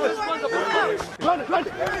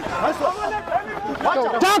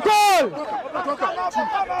 Tackle!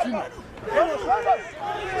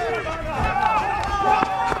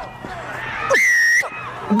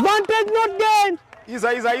 Advantage not gained.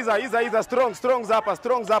 Iza. Strong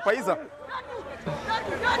Zappa, Iza.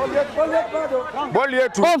 Ball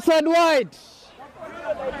yetu. Offside wide.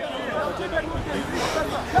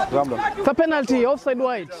 It's a penalty, offside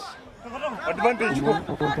wide. Advantage.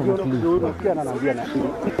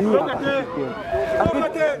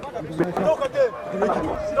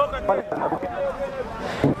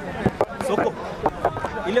 Soko.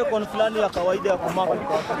 Ile kon fulani ya kawaida ya kumaka.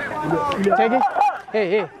 Check it.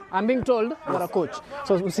 Hey, I'm being told you're a coach.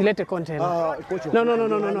 So usilete content.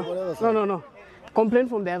 No. Complain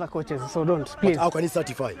from the other coaches. So don't, please. How can he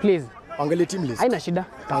certify? Please. Angalia team list. Haina shida.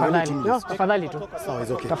 Tafadhali. No, tafadhali tu. Sawa,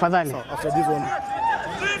 is okay. Tafadhali. Sawa, after this one.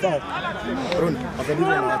 Sawa. Run. After this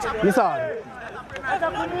one acha. Ni sawa.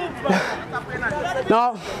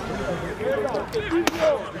 No.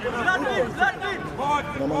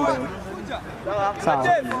 Sawa.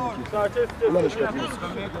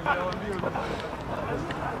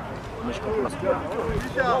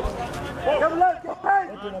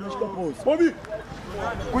 Bobby.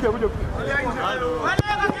 Kuja.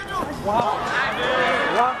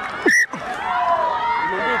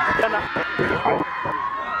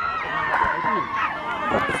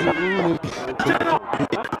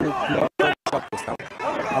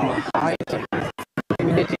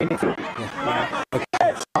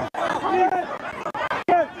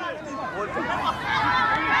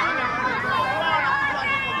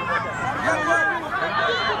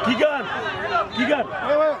 Kigan.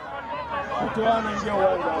 Wewe. Mtoana ingia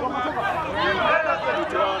uwanja.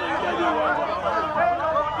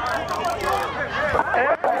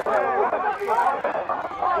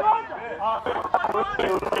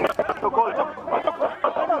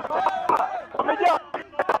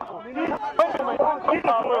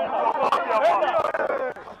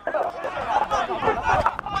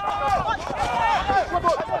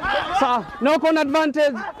 So, no con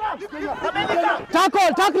advantage.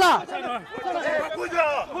 Tackler.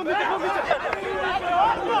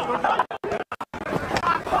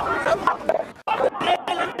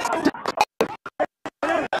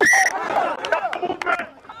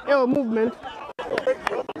 Yo, movement.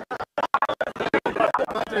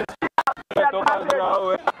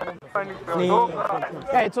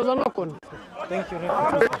 Yeah, it was a knock-on. Thank you.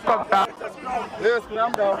 Yes,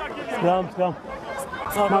 scram down. Scram. Mark.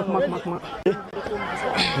 Sawa.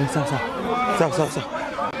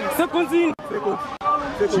 Seconds in.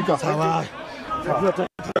 Shika. Sawa.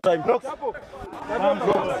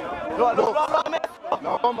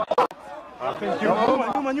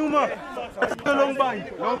 Nyuma. Long by.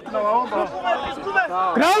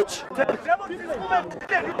 Crouch.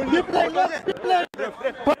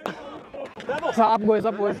 So up boys.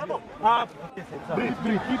 Wabe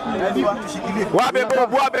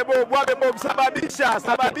Bob, sababisha.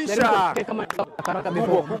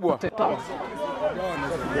 Kubwa.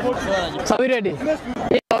 So we ready?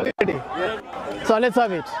 Yeah, we ready. So let's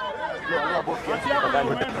have it.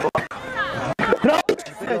 Crouch.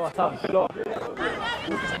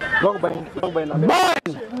 Long by. Burn.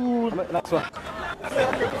 Next one.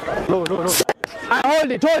 No.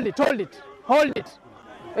 Hold it.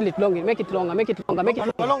 Hold it longer. Make it longer.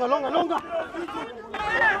 Longer.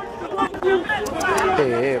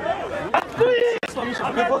 Hey.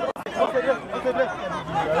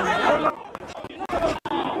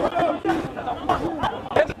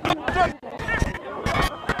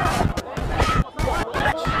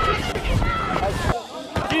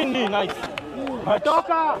 Nice.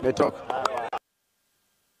 Metoka.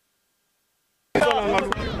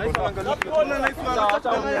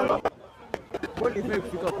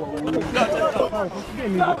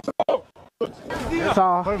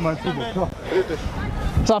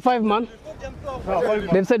 So 5 man.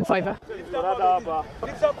 They've said 5. Eh?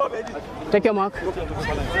 Take your mark. 10.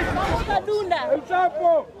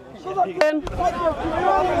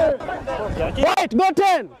 White, go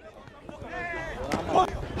 10.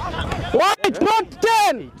 White, not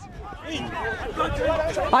 10.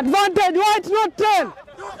 Advantage, white, not 10.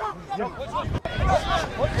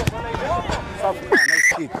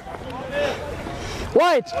 Nice kick.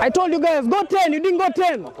 White, I told you guys, go 10, you didn't go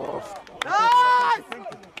 10. Nice!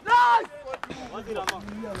 Nice!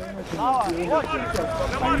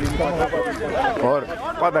 Or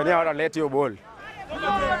what the hell let you ball.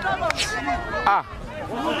 Ah.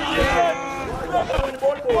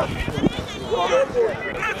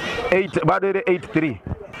 8 bado ile 8-3.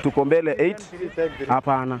 Tuko mbele 8.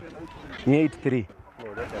 Hapana. Ni 8-3.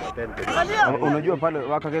 Unajua pale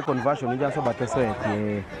wakake conversion ndio sasa batese.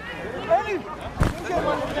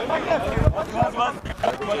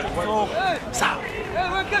 Sawa.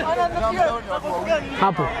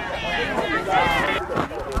 Hapo.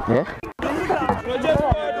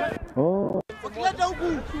 Oh.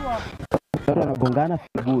 Wanagongana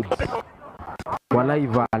good.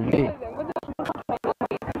 Wanaivale.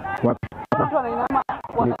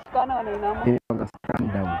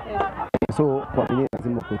 So kwa hiyo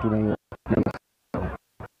lazima kutuna hiyo.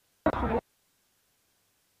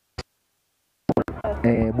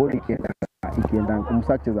 Bodi ikienda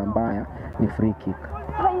kumsacheza mbaya ni free kick.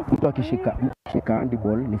 Mtu akishika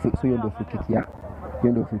handball ni so hiyo ndio free kick ya.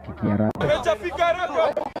 Hiyo ndio free kick ya raga.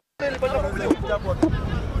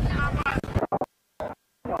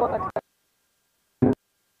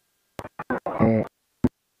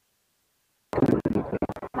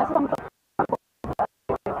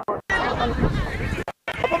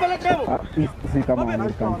 Si kama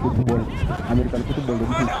American football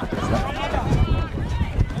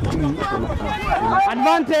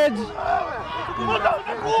Advantage.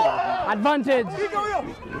 Advantage.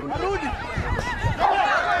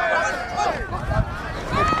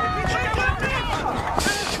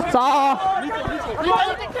 Sawa.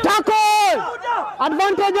 Tackle.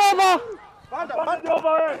 Advantage over.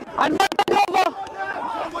 Advantage over.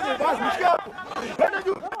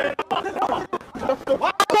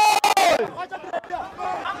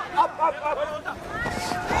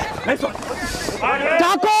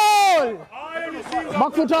 Tackle.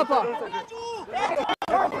 Back foot upper.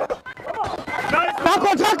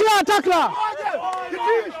 Tackle, tackler.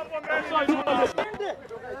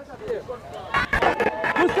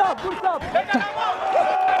 Good stop.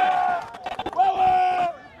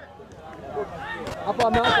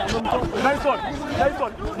 Nice one.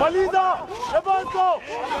 Maliza. Levanto.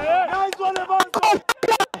 Nice one, Levanto.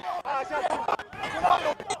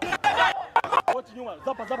 Wote nyuma.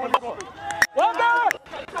 Zapa. Wanga.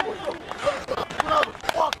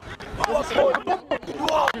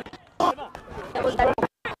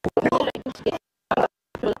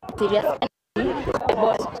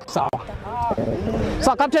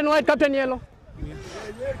 So Captain White, Captain Yellow.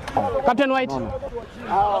 Captain White.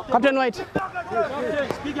 Captain White.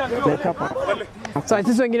 So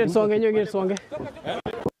sisi wengine tusonge.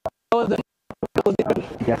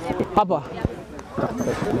 Hapa.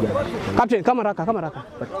 Captain, kama raka.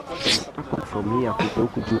 from here kuja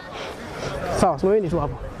huku juu. Sawa, simameni tu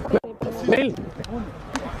hapo. Mbele.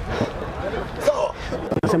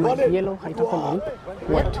 Sema yellow haitakuwa on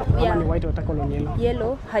white. Yeah. Ni white haitakuwa on yellow.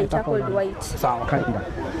 Yellow haitakuwa white. Sawa, kaida.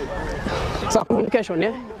 Sawa, communication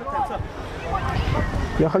eh.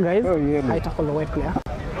 Yo guys, haitakuwa white player.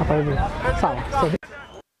 Hapa hivi. Sawa. So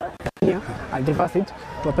here, I'll reverse it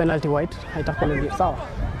to a penalty white. Haitakuwa on sawa.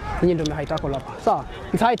 Nyinyi ndio haitakuwa hapa. Sawa.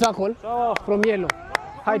 It's high tackle from yellow.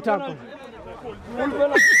 High tackle.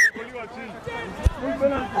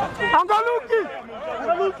 Angaluki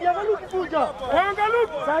kuja.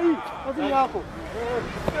 Angaluki. Sahi, kazi yako.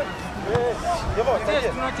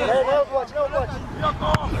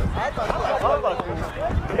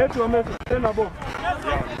 Yetu ametena bo.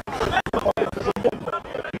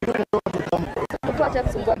 Tuacha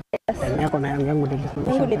kusumbua. Yako na yangu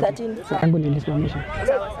nilisimamisha. Yangu ni 13. Yangu nilisimamisha.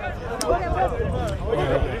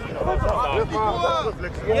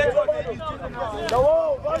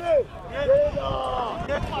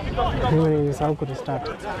 Mimi nilisahau kurestart.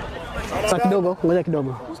 Sasa kidogo, ngoja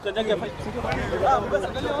kidogo.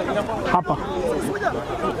 Hapa.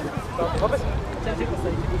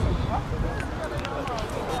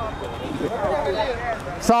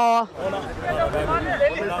 Sawa.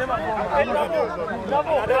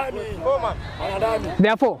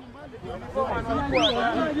 Therefore.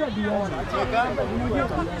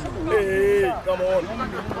 Hey, come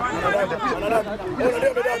on.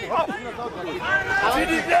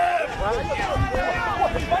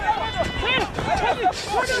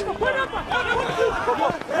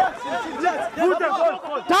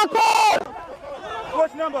 Tackle!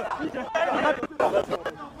 Coach number.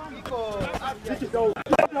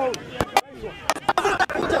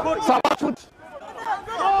 Sawa foot.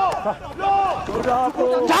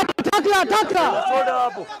 Takla. Shoulder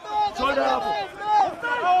hapo.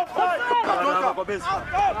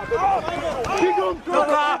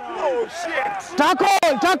 Oh shit.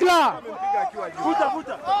 Takla. Vuta.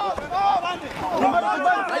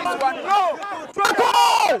 Nice one. No.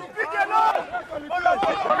 Tackle.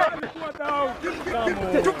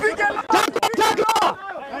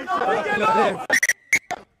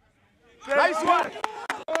 Nice one.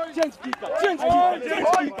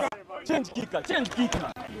 Change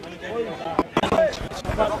kicker.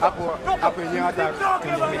 Hapo yenyewe hata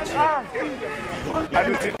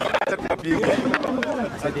hata tunapiga.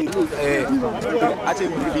 Acha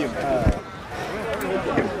imrudie.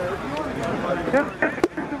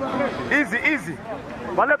 Easy.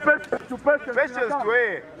 Wale patience to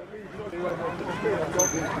wewe.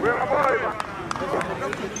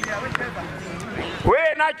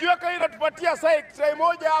 Wewe na kiweka hii natupatia sai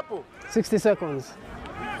moja hapo. 60 seconds.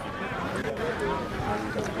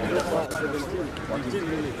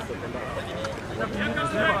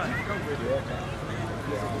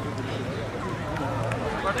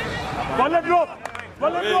 Wale drop.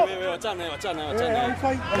 Wachana.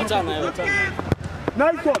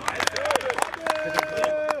 Nice one.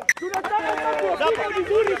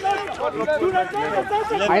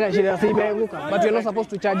 Haina shida, si imeanguka, but you're not supposed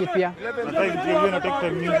to charge it pia.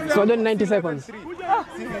 So then 90 seconds.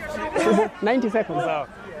 90 seconds.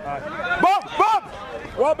 Bob!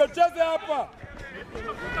 Wamecheze hapa.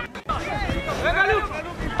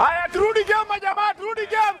 Haya, turudi game jamaa, turudi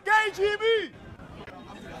game KGB.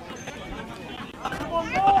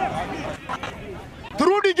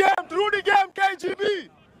 Turudi game KGB.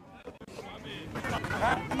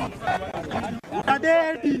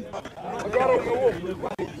 Adedi.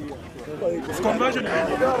 Conversion.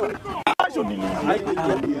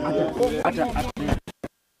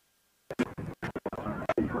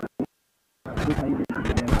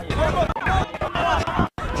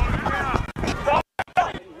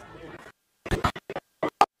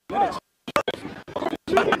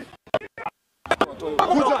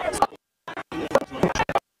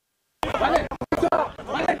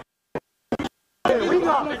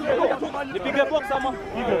 Nipige box ama?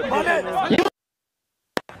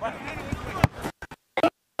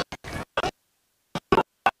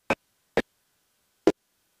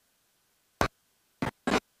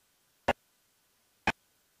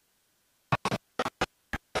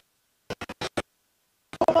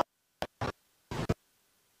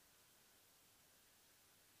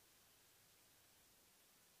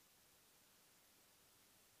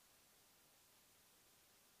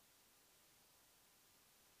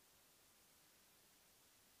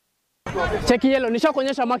 Cheki yellow,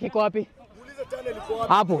 nishakuonyesha mark iko wapi?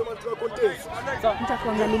 Hapo.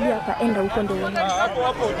 Nitakuangalilia hapa, enda huko ndio uone.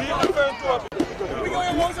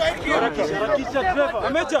 Harakisha Trevor.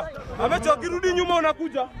 Amecha ukirudi nyuma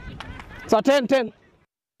unakuja. So 10.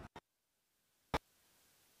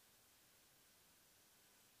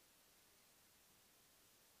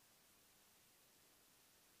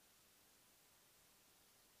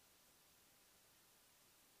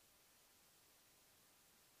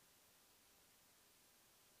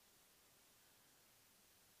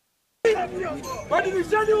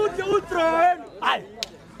 Badilishani ultra.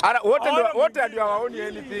 Ara wote ndio hawaoni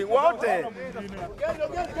anything. Wote.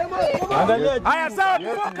 Haya sawa,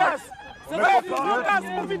 focus. Focus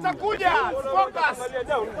kupita kuja. Focus.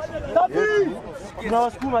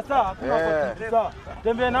 Tunawasukuma sawa, sawa.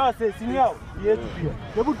 Tembea nao sisi ni yao. Yetu pia.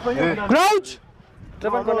 Hebu tufanye Crouch.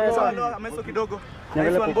 Trevor kuna ameso kidogo.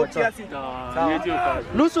 Nice one box kiasi. Sawa.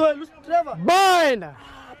 Lusu Trevor. Bind.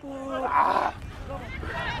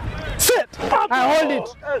 Sit. I hold it.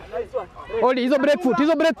 Hold it. He's a break foot.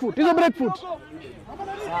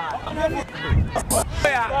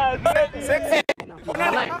 Sexy.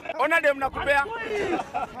 Ona dem nakupea.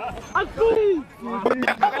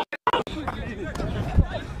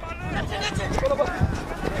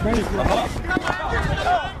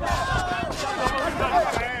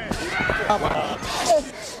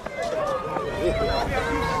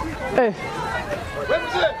 Hey.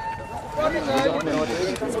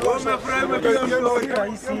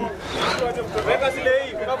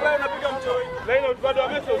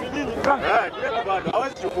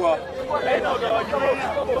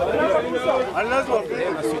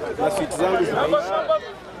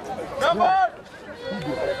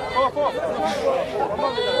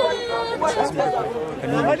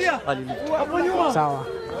 Sawa.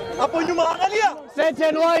 Hapo nyuma angalia. Set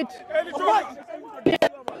and white.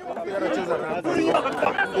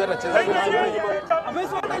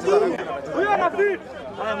 Huyo ana feed.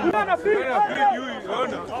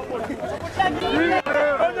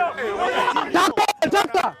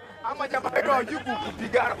 majamaa wetu hawajui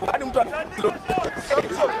kupigana. Kwani mtu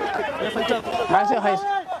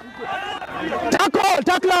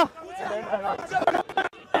Tackle.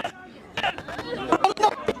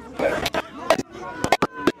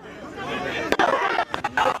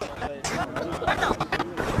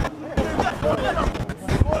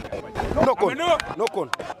 No con.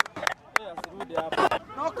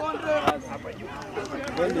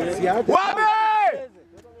 Wabe!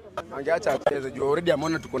 Angeacha acheze juu already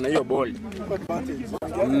ameona tuko na hiyo ball.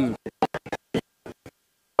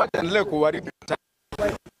 Endelee kuharibu.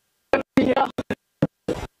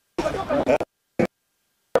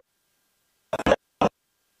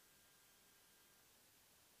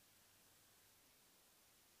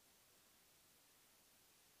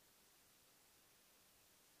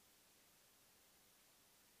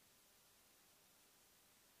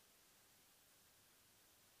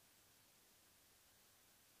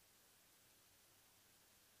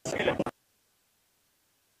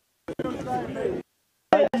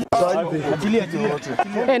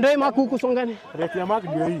 Ndio mark huku songani. Rate ya mark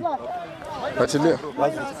ndio hii. Achilia.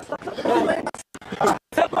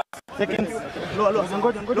 Seconds.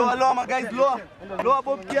 Lower, my guys, lower. Lower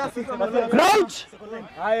Bob kiasi. Crouch.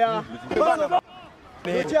 Haya.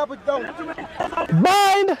 Mechi hapo down.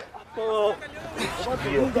 Bind.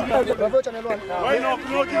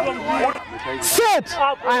 Set.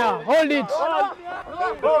 Aya, hold it.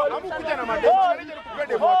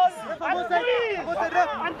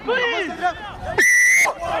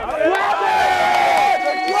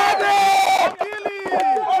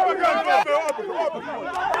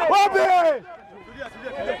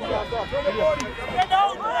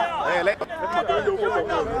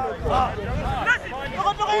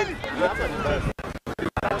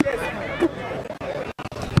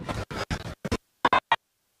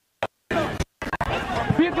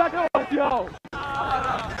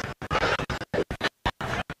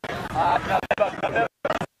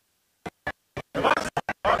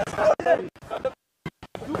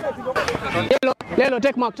 Lelo,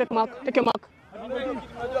 take mark. Take a mark.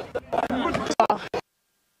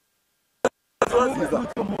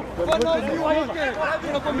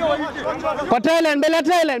 Kwa Thailand,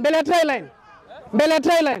 mbele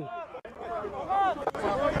Thailand.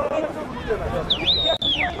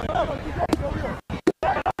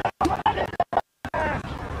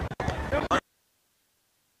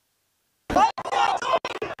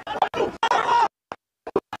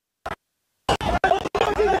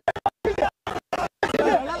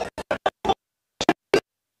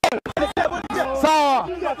 Sawa.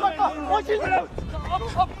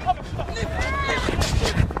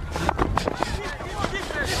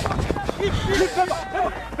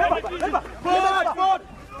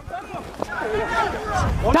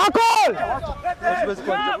 Tackle!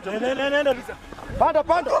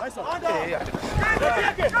 Panda.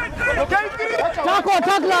 Tackle.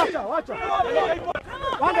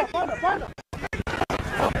 Panda.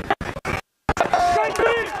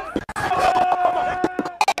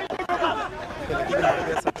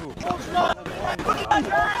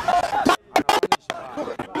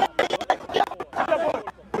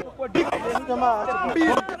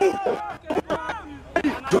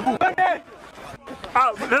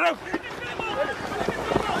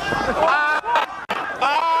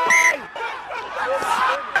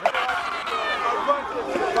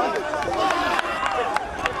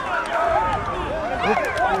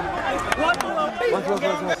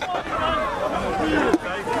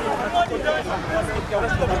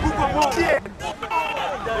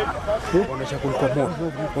 Wanashakuli kwa moyo.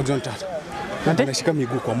 Wanzantata. Wanashika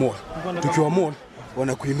miguu kwa moyo. Tukiwa moyo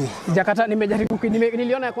wanakuinua. Jakata nimejaribu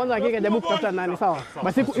niliona ya kwanza hakika jaribu kutafuta nani sawa.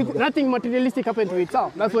 But nothing materialistic happened to it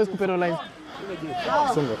sawa. That's why it's penalized.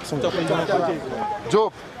 Songa.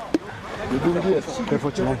 Job.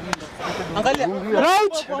 Angalia.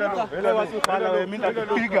 Crouch.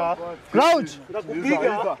 Crouch.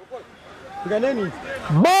 Piganeni.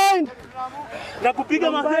 Bind. Na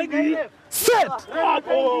kupiga mahegi. Set.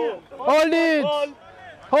 Hold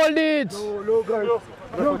it.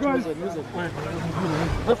 No guys.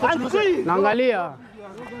 Naangalia.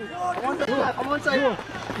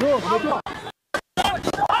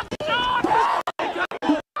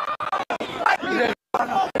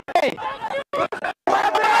 Hey.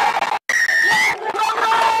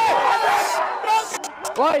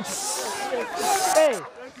 White. Hey.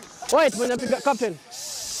 White, mwenye piga captain.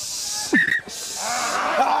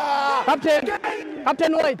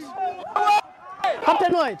 Captain White.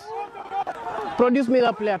 Captain White. Produce me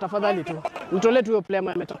that player tafadhali tu. Mtolee tu huyo player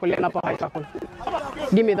mwenye ametakulia hapa high tackle.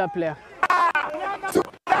 Give me that player.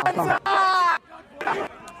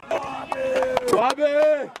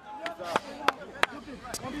 Wabe!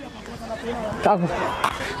 Tackle.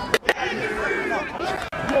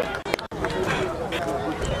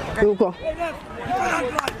 Huko.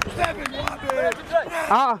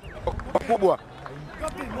 Kubwa.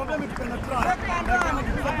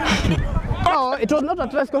 Oh, it was not a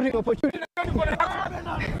try scoring opportunity.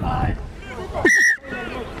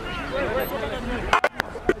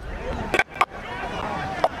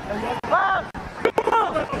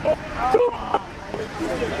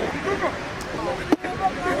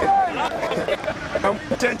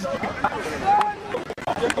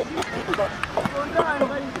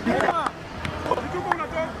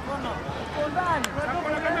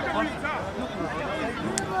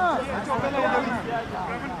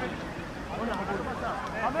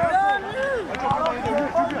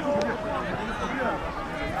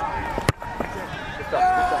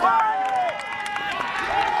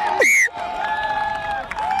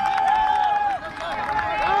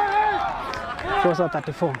 It was a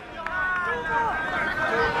 34.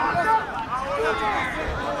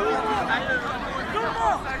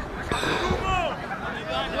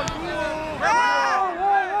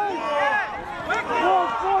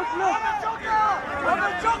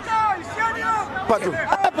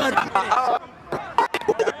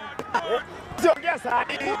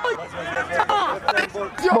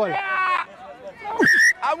 Ball.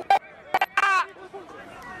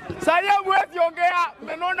 Saya mwezi ongea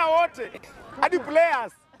mmenona wote hadi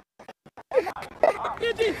players.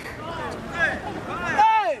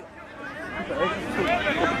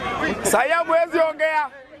 Saya mwezi ongea.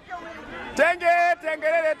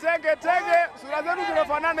 Tengelele tenge. Sura zenu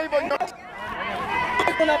zinafanana hivyo nyote.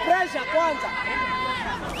 Kuna pressure kwanza.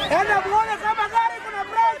 Enda muone kama gari kuna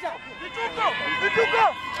pressure.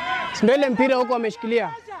 Vituko. Ndio ile mpira huko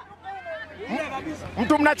ameshikilia.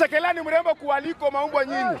 Mtu mnachekelani mrembo kualiko maumbo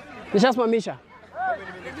nyinyi. Nishasimamisha.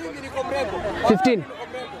 Mimi niko mrembo. 15.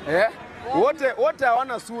 Wote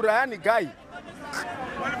hawana sura, yani guy.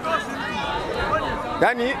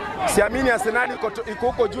 Yani siamini Arsenal iko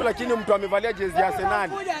huko juu, lakini mtu amevalia jezi ya Arsenal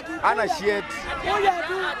ana shirt.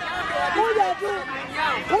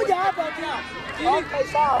 Kuja hapa tu. Okay,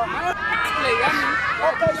 sawa.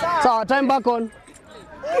 So, time back on.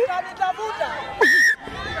 Utanitafuta.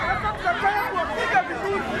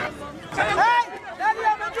 Hey, nani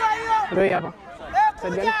ametoa hiyo? Ndio hapa.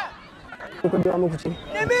 Sasa uko ndio amekuchini.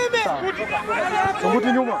 Ni mimi.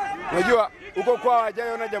 Sunguti nyuma. Unajua uko kwa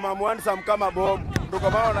hajaona jamaa mwandsam kama bomu. Ndio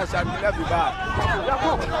kama wanashangilia vibaya.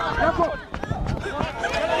 Yako.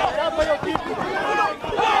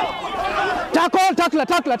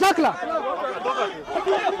 Tackle.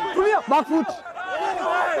 Back foot.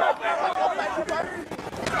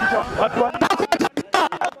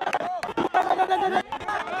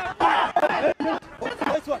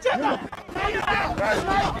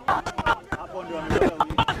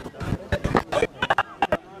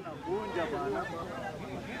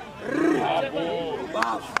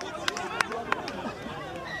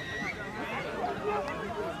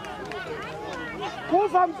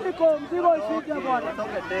 Kufa mzigo isije bwana.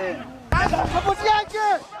 Support yake.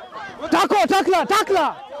 Tackle.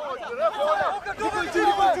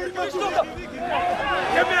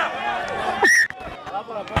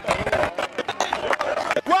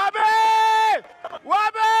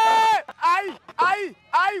 Wabe!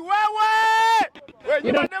 Ai wewe!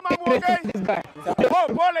 You don't this guy.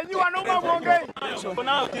 Pole nyi wanaume muongei. Uko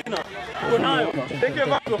nayo. Tenge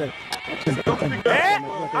macho.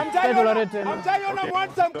 Amjaiona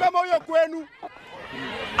mwandsam kama huyo kwenu.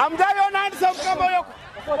 Amjaiona handsome kama huyo.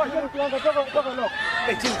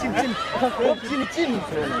 Chini.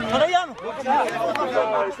 Anayano.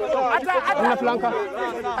 Una flanka.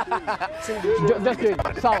 Just do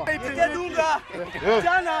it. Sawa. Dunga.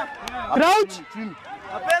 Jana. Crouch.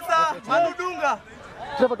 Pesa. Manudunga.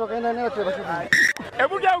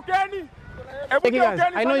 Hebu geukeni. Okay guys,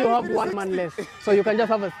 I know you have one man less, so you can just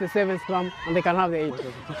have the 7 scrum and they can have the 8.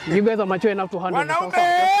 You guys are mature enough to handle it.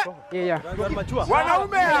 Yeah.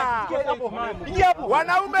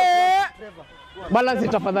 Wanaume! Balance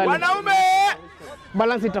it tafadhali.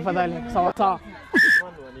 Balance it tafadhali. Sawa.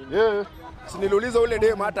 Yeah. Siniuliza ule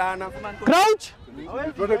dem hata ana. Crouch.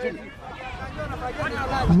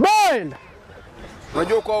 Bind.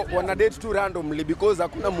 Unajua kwa wana date too randomly because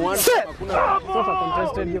hakuna mwanzo, hakuna sasa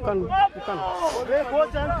contested, you can.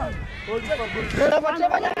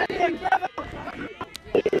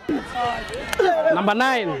 Number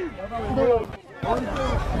 9.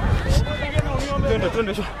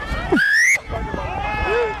 Twende.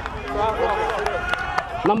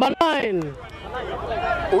 Number 9.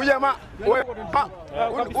 Huyu jamaa wewe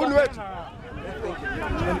wetu.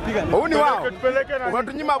 Huu ni wao.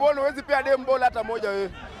 Unatunyima bolo, huwezi pia dem bolo hata moja wewe.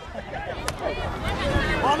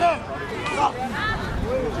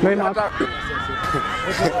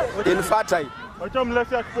 Infertile. Wacha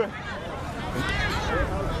mlete akwe.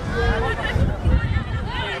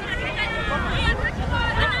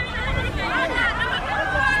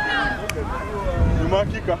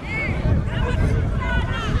 Makika.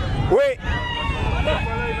 We.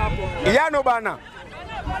 Iyano bana.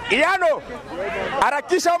 Iyano.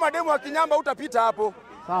 Harakisha mademu wa Kinyamba utapita hapo.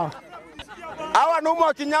 Sawa. Hawa numu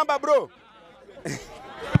wa Kinyamba bro.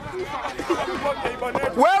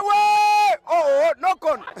 Wewe! Oh, knock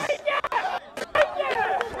on.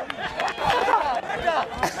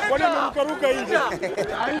 Kwani unaruka nje?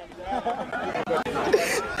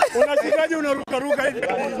 Unashikaje unaruka hivi?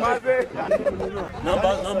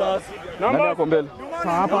 Namba yako mbele.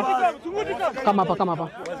 Sawa hapa. Kama hapa.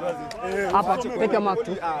 Hapa, take your mark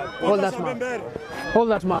too. Hold that mark. Hold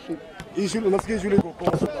that mark. What's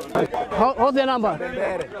your number?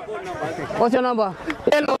 What's your number?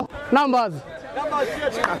 Yellow numbers.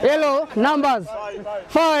 Yellow numbers.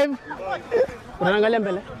 5. Unaangalia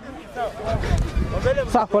mbele.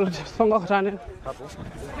 Sawa, songa kutane.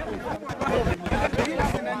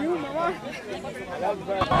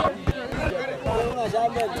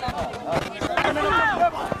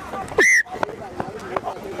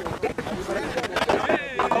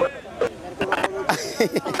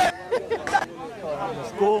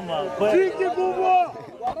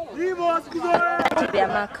 Their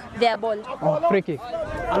mark, their ball. Oh, free kick.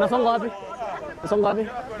 Anasonga wapi? Anasonga wapi?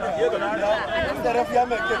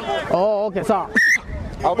 Oh, okay, sawa.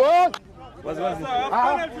 Abon. Wazi.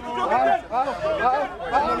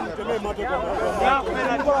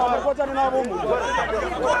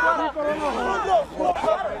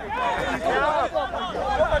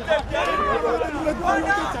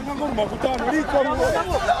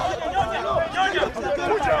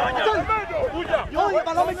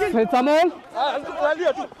 Samuel.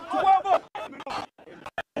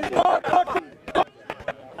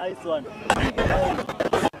 Nice one.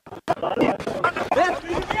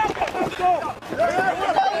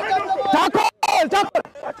 Tackle.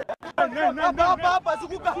 Hapa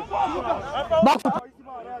zunguka. Back.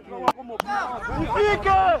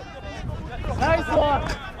 Nice one.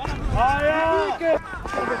 Haya.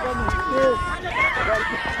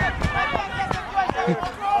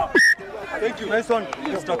 Thank you. Nice one.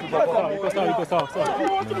 Iko sawa.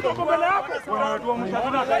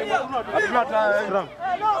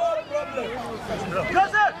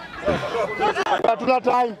 Hatuna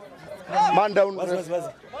time. Man down.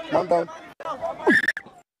 Man down.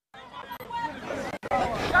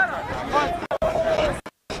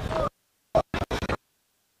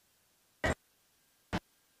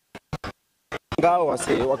 Ngao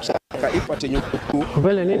wase wakishaka ipate nyuku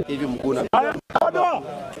mbele nini hivi mkuna.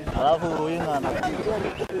 Alafu huyu ana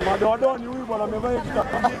madodo ni huyu bwana amevaa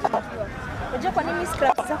kitambaa. Unajua kwa nini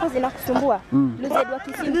scraps zako zinakusumbua? Luzed wa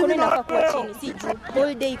Kisii mkono inafaa kuwa chini, si juu.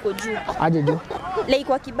 Whole day iko juu. Aje juu. Like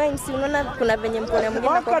kwa kibain si unaona kuna venye mkono mwingine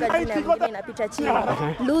inakuwa juu na mwingine inapita chini.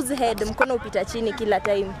 Loose head mkono upita chini kila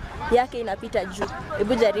time. Yake inapita juu.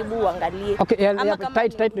 Hebu jaribu uangalie. Okay, ya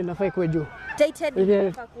tight inafaa ikuwe juu. Tight head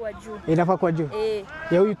inafaa kuwa juu. Inafaa kuwa juu.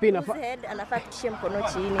 Ya huyu pia inafaa. Loose head anafaa kishie mkono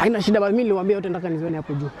chini. Haina shida, bali mimi niliwaambia wote nataka nizione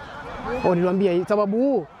hapo juu. Niliwaambia sababu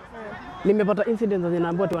huu nimepata incidents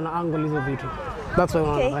zinaambiwa ati wana angle hizo vitu. That's why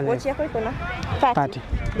wanafanya. Okay, watch yako iko na 30.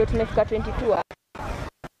 Ndio tumefika 22.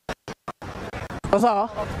 Sawa.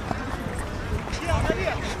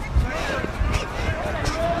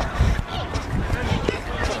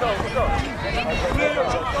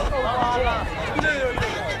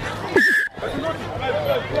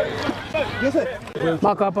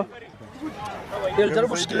 Mark hapa. Jaribu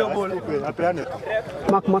kushikilia bola. Apeane.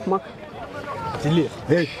 Mark. Achilia.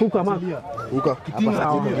 Hey, huka mark. Huka.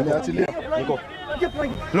 Hapa achilia. Niko.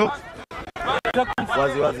 Look.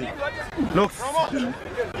 Wazi. Look.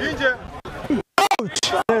 Nje.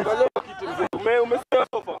 Umesema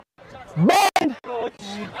sofa. Bend.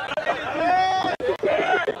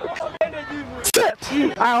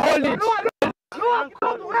 Hold it.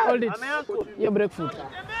 Hold it. You break foot.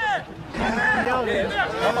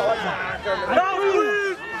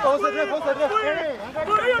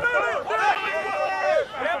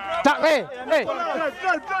 Hey.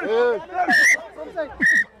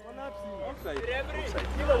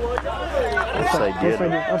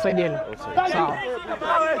 Offside yellow. Sawa.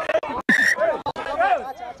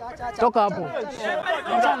 Toka hapo.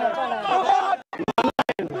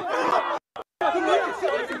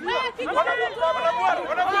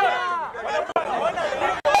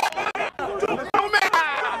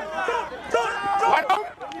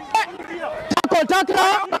 Tackle.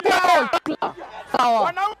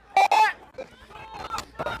 Sawa.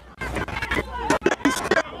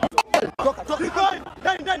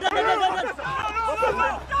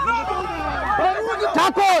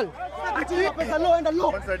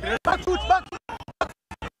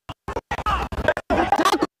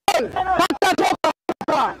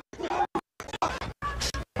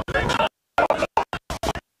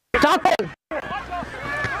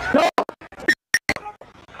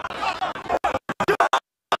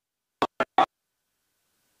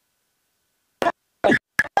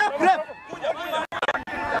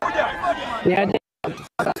 Niaje?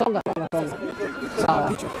 Songa. Sawa.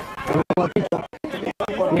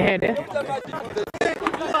 Niende.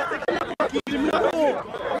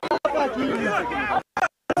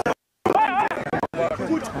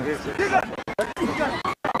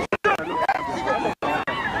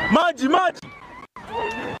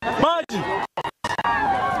 Maji.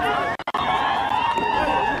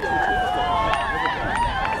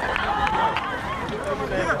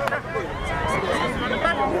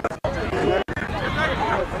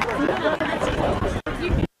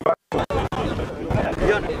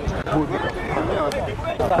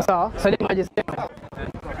 Sawa, saja maji sasa.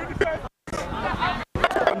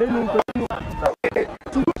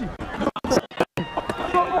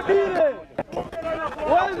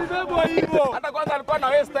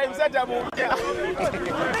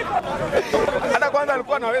 Hata kwanza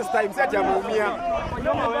alikuwa na waste time set ya muumia.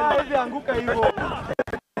 Hivi anguka hivyo.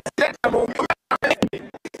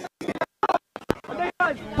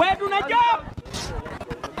 Wewe tunajua.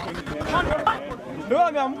 Ndio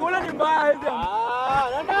ameamkula ni mbaya hivi.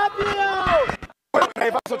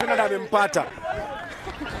 Naivaso tena ndo amempata.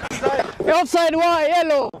 Offside, why?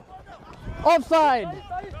 Yellow. Offside.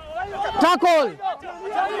 Tackle.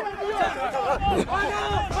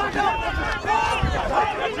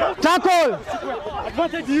 Tackle.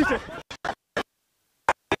 Advantage ishe.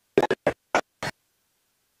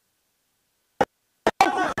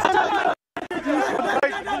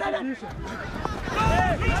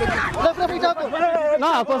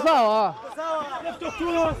 Na, kwa sawa.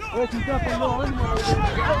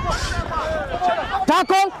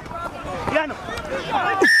 Tackle.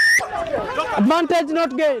 Advantage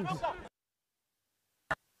not gained.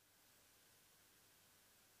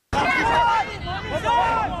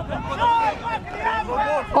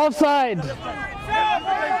 Offside.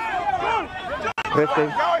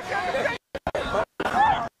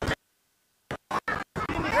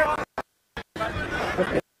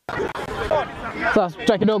 Sasa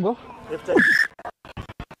tuta kidogo.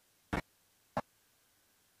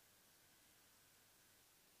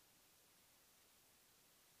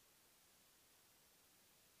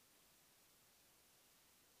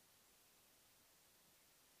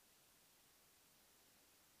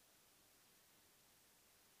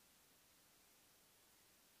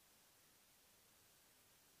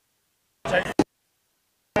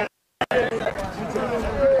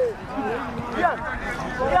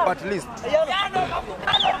 At least.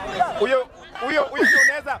 Huyo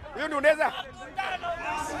ndio unaweza.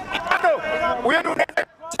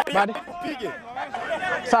 Bad.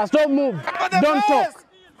 Sasa stop move. Don't talk.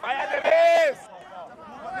 Fire the base.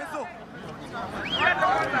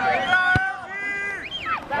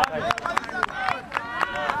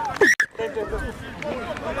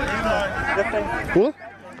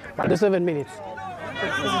 Bado 7 minutes.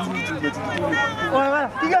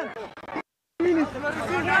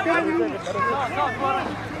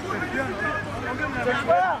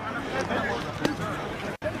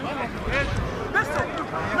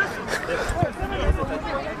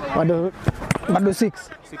 Bado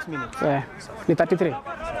 6 minutes. Yeah. Ni 33.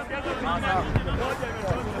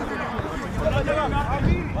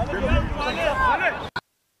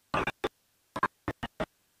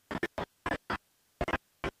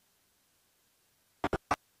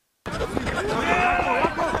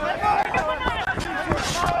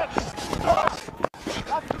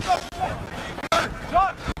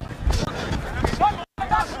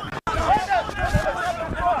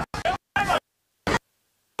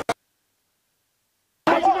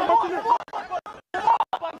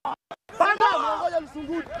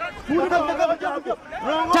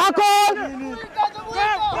 Tackle.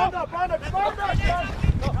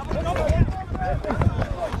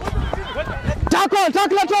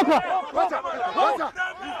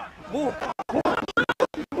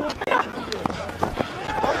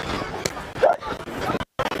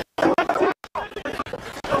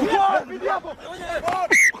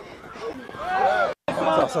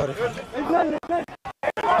 Sorry.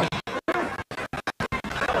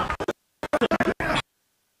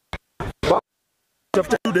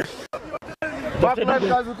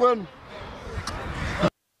 Kazi kwenu.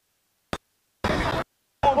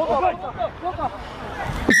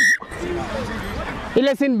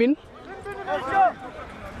 Ile sin bin.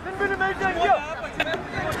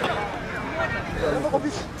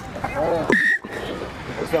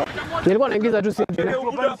 Nilikuwa naingiza tu simu.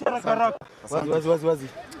 Wazi.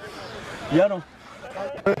 Yano.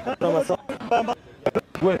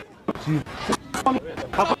 Wewe.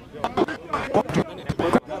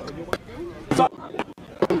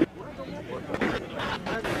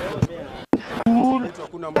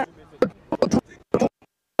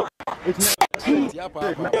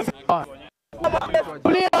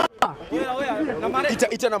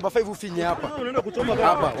 Ita namba 5 ufinye hapa.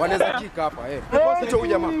 Hapa wanaweza kick hapa Ita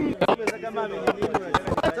huyu jamaa.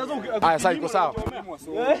 Aya sasa iko sawa.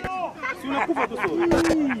 Si unakufa tu sio.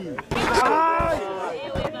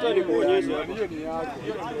 Tani muonyesha video ni yako.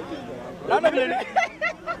 Nana vile.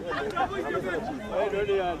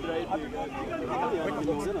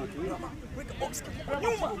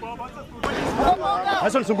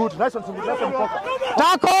 Nice one Sungut.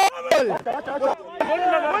 Tackle!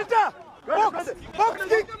 Box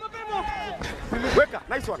kick. Weka,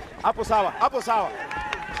 nice one. Hapo sawa.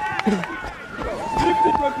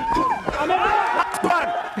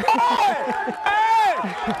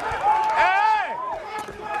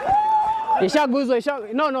 Ishaguzwa.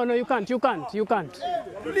 No, you can't. Iko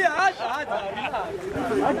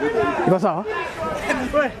sawa?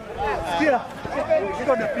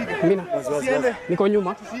 Mina. Niko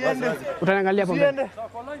nyuma. Utaniangalia hapo mbele.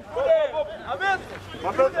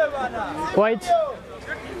 White.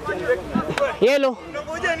 Yellow,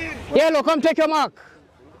 come take your mark.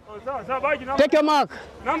 Take your mark.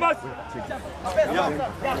 Numbers.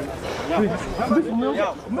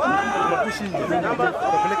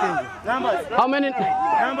 How many?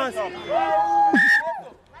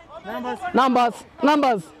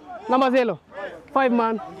 Numbers yellow. 5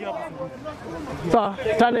 man. So,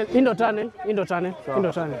 tunnel.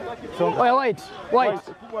 Oh, yeah, white.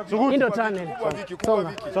 Indo tunnel.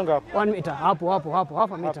 Songa hapo. 1 meter. Hapo.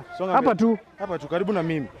 Half a meter. Hapa tu karibu na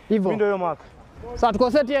mimi. Hivyo. Ndio hiyo mark. Sasa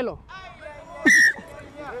tuko set yellow.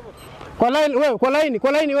 Kwa line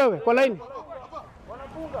wewe.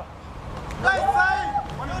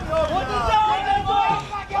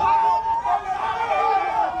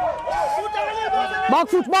 Back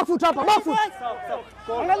foot hapa, back foot.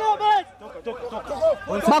 Angalia base.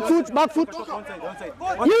 Back foot.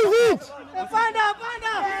 Use it. Panda.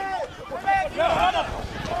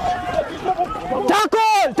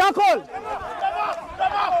 Tackle.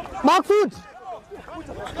 Back foot.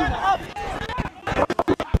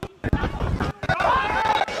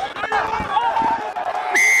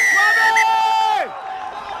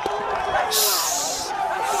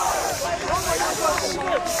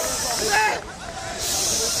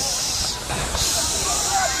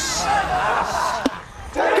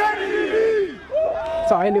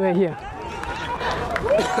 So anyway here.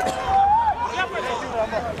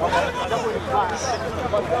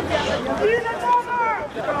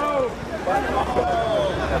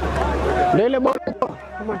 Dele ball.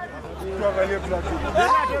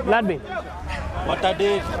 Ladby.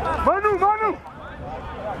 Matade. Manu.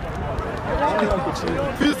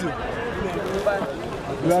 Fizi.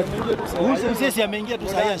 Huyu sisi ameingia tu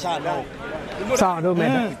sahihi sana. Sawa ndio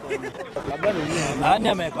umeenda. Nani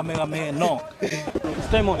ame no.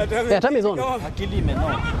 Time on. Yeah, time is on. Akili ime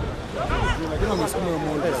no.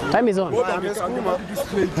 Time is on.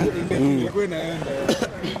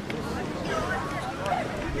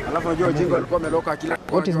 Alafu unajua Jingo alikuwa ameloka kila.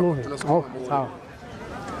 What is moving? Oh, sawa.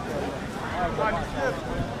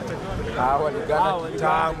 Hawa ni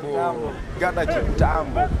Gana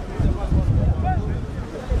kitambo.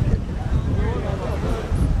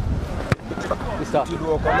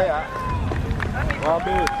 Tuokolea.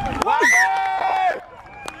 Wabe.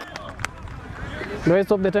 Do I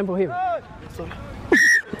stop the time for him?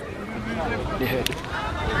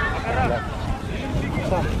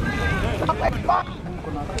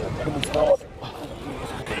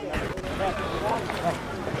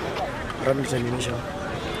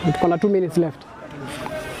 Kuna 2 minutes left.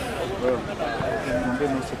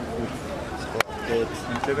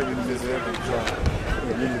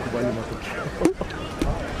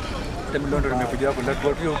 Temlondo nimekuja hapo na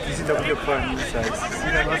kwa hiyo ukishinda kuja kufanya nini sasa?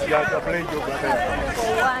 Sina nafasi ya play job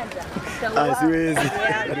hata. Siwezi.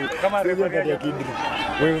 Kama rejea kati ya kidri.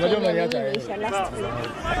 Wewe unajua unaniacha wewe.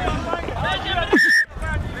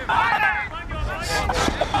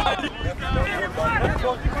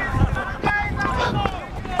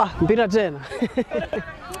 Mpira tena.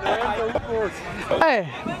 Eh.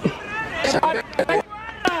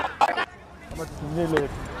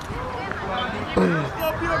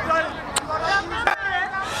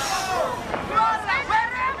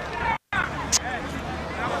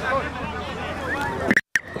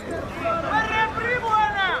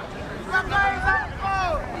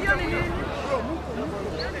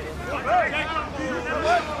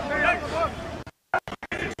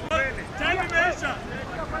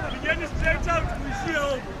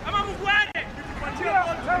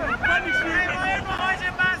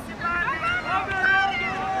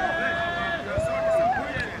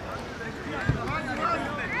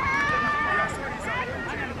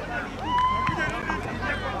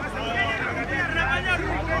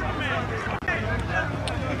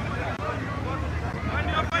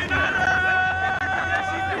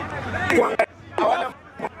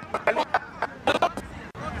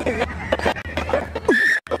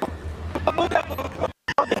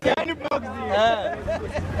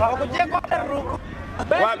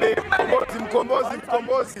 Wabe,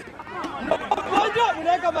 mkombozi.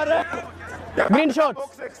 Green shots.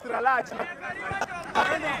 Box extra large.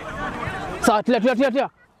 Sawa, tia.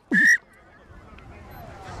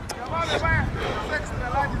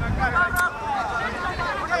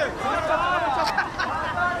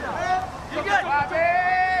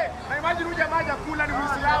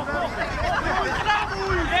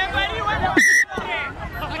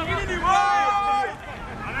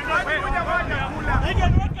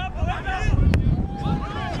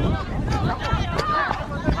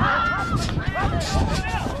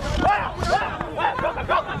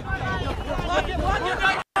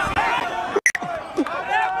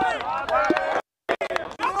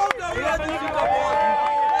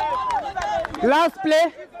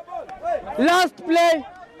 Last play.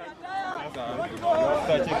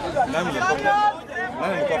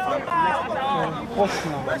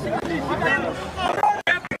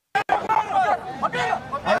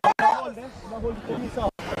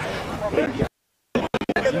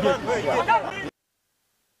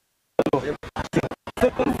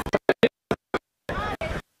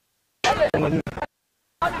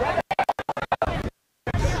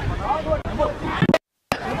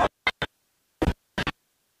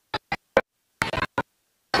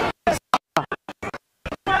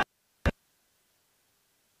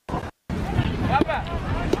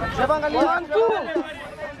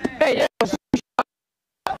 Hey,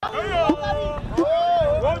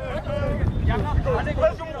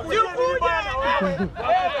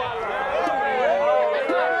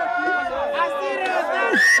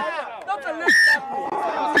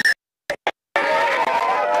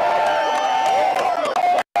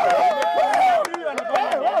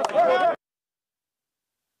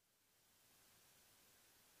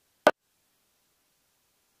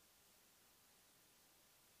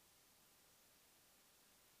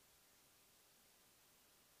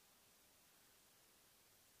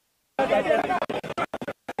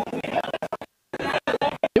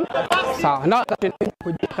 sawa. Na captain.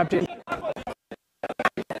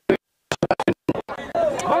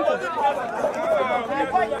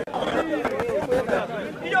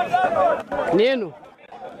 Nenu.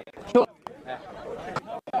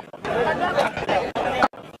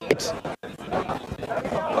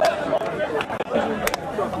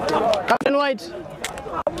 Captain White.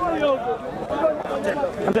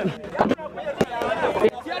 Captain.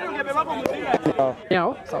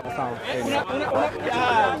 Yao, sawa.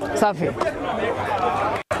 Safi.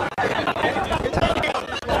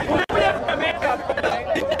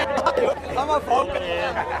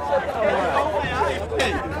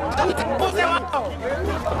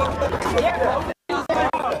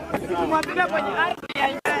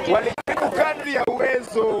 Walijibu kadri ya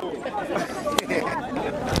uwezo.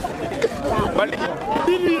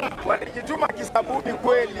 Walijituma kisabuni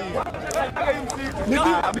kweli.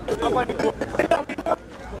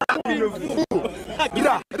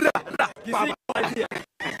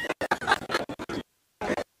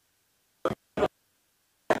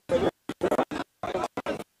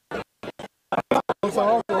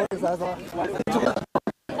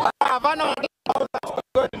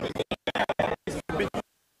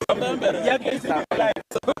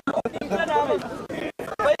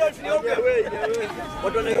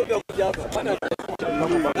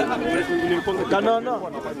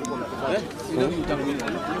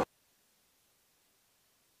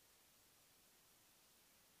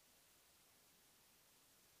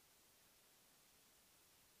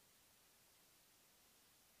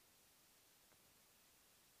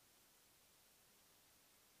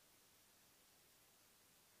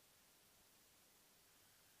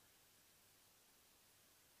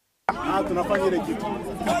 Tunafanya ile kitu.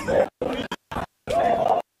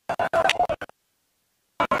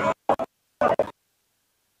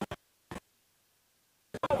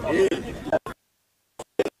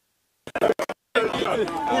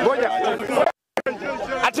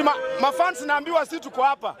 Ati mafans naambiwa sisi tuko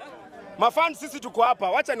hapa. Mafans sisi tuko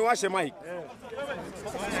hapa. Wacha niwashe mic.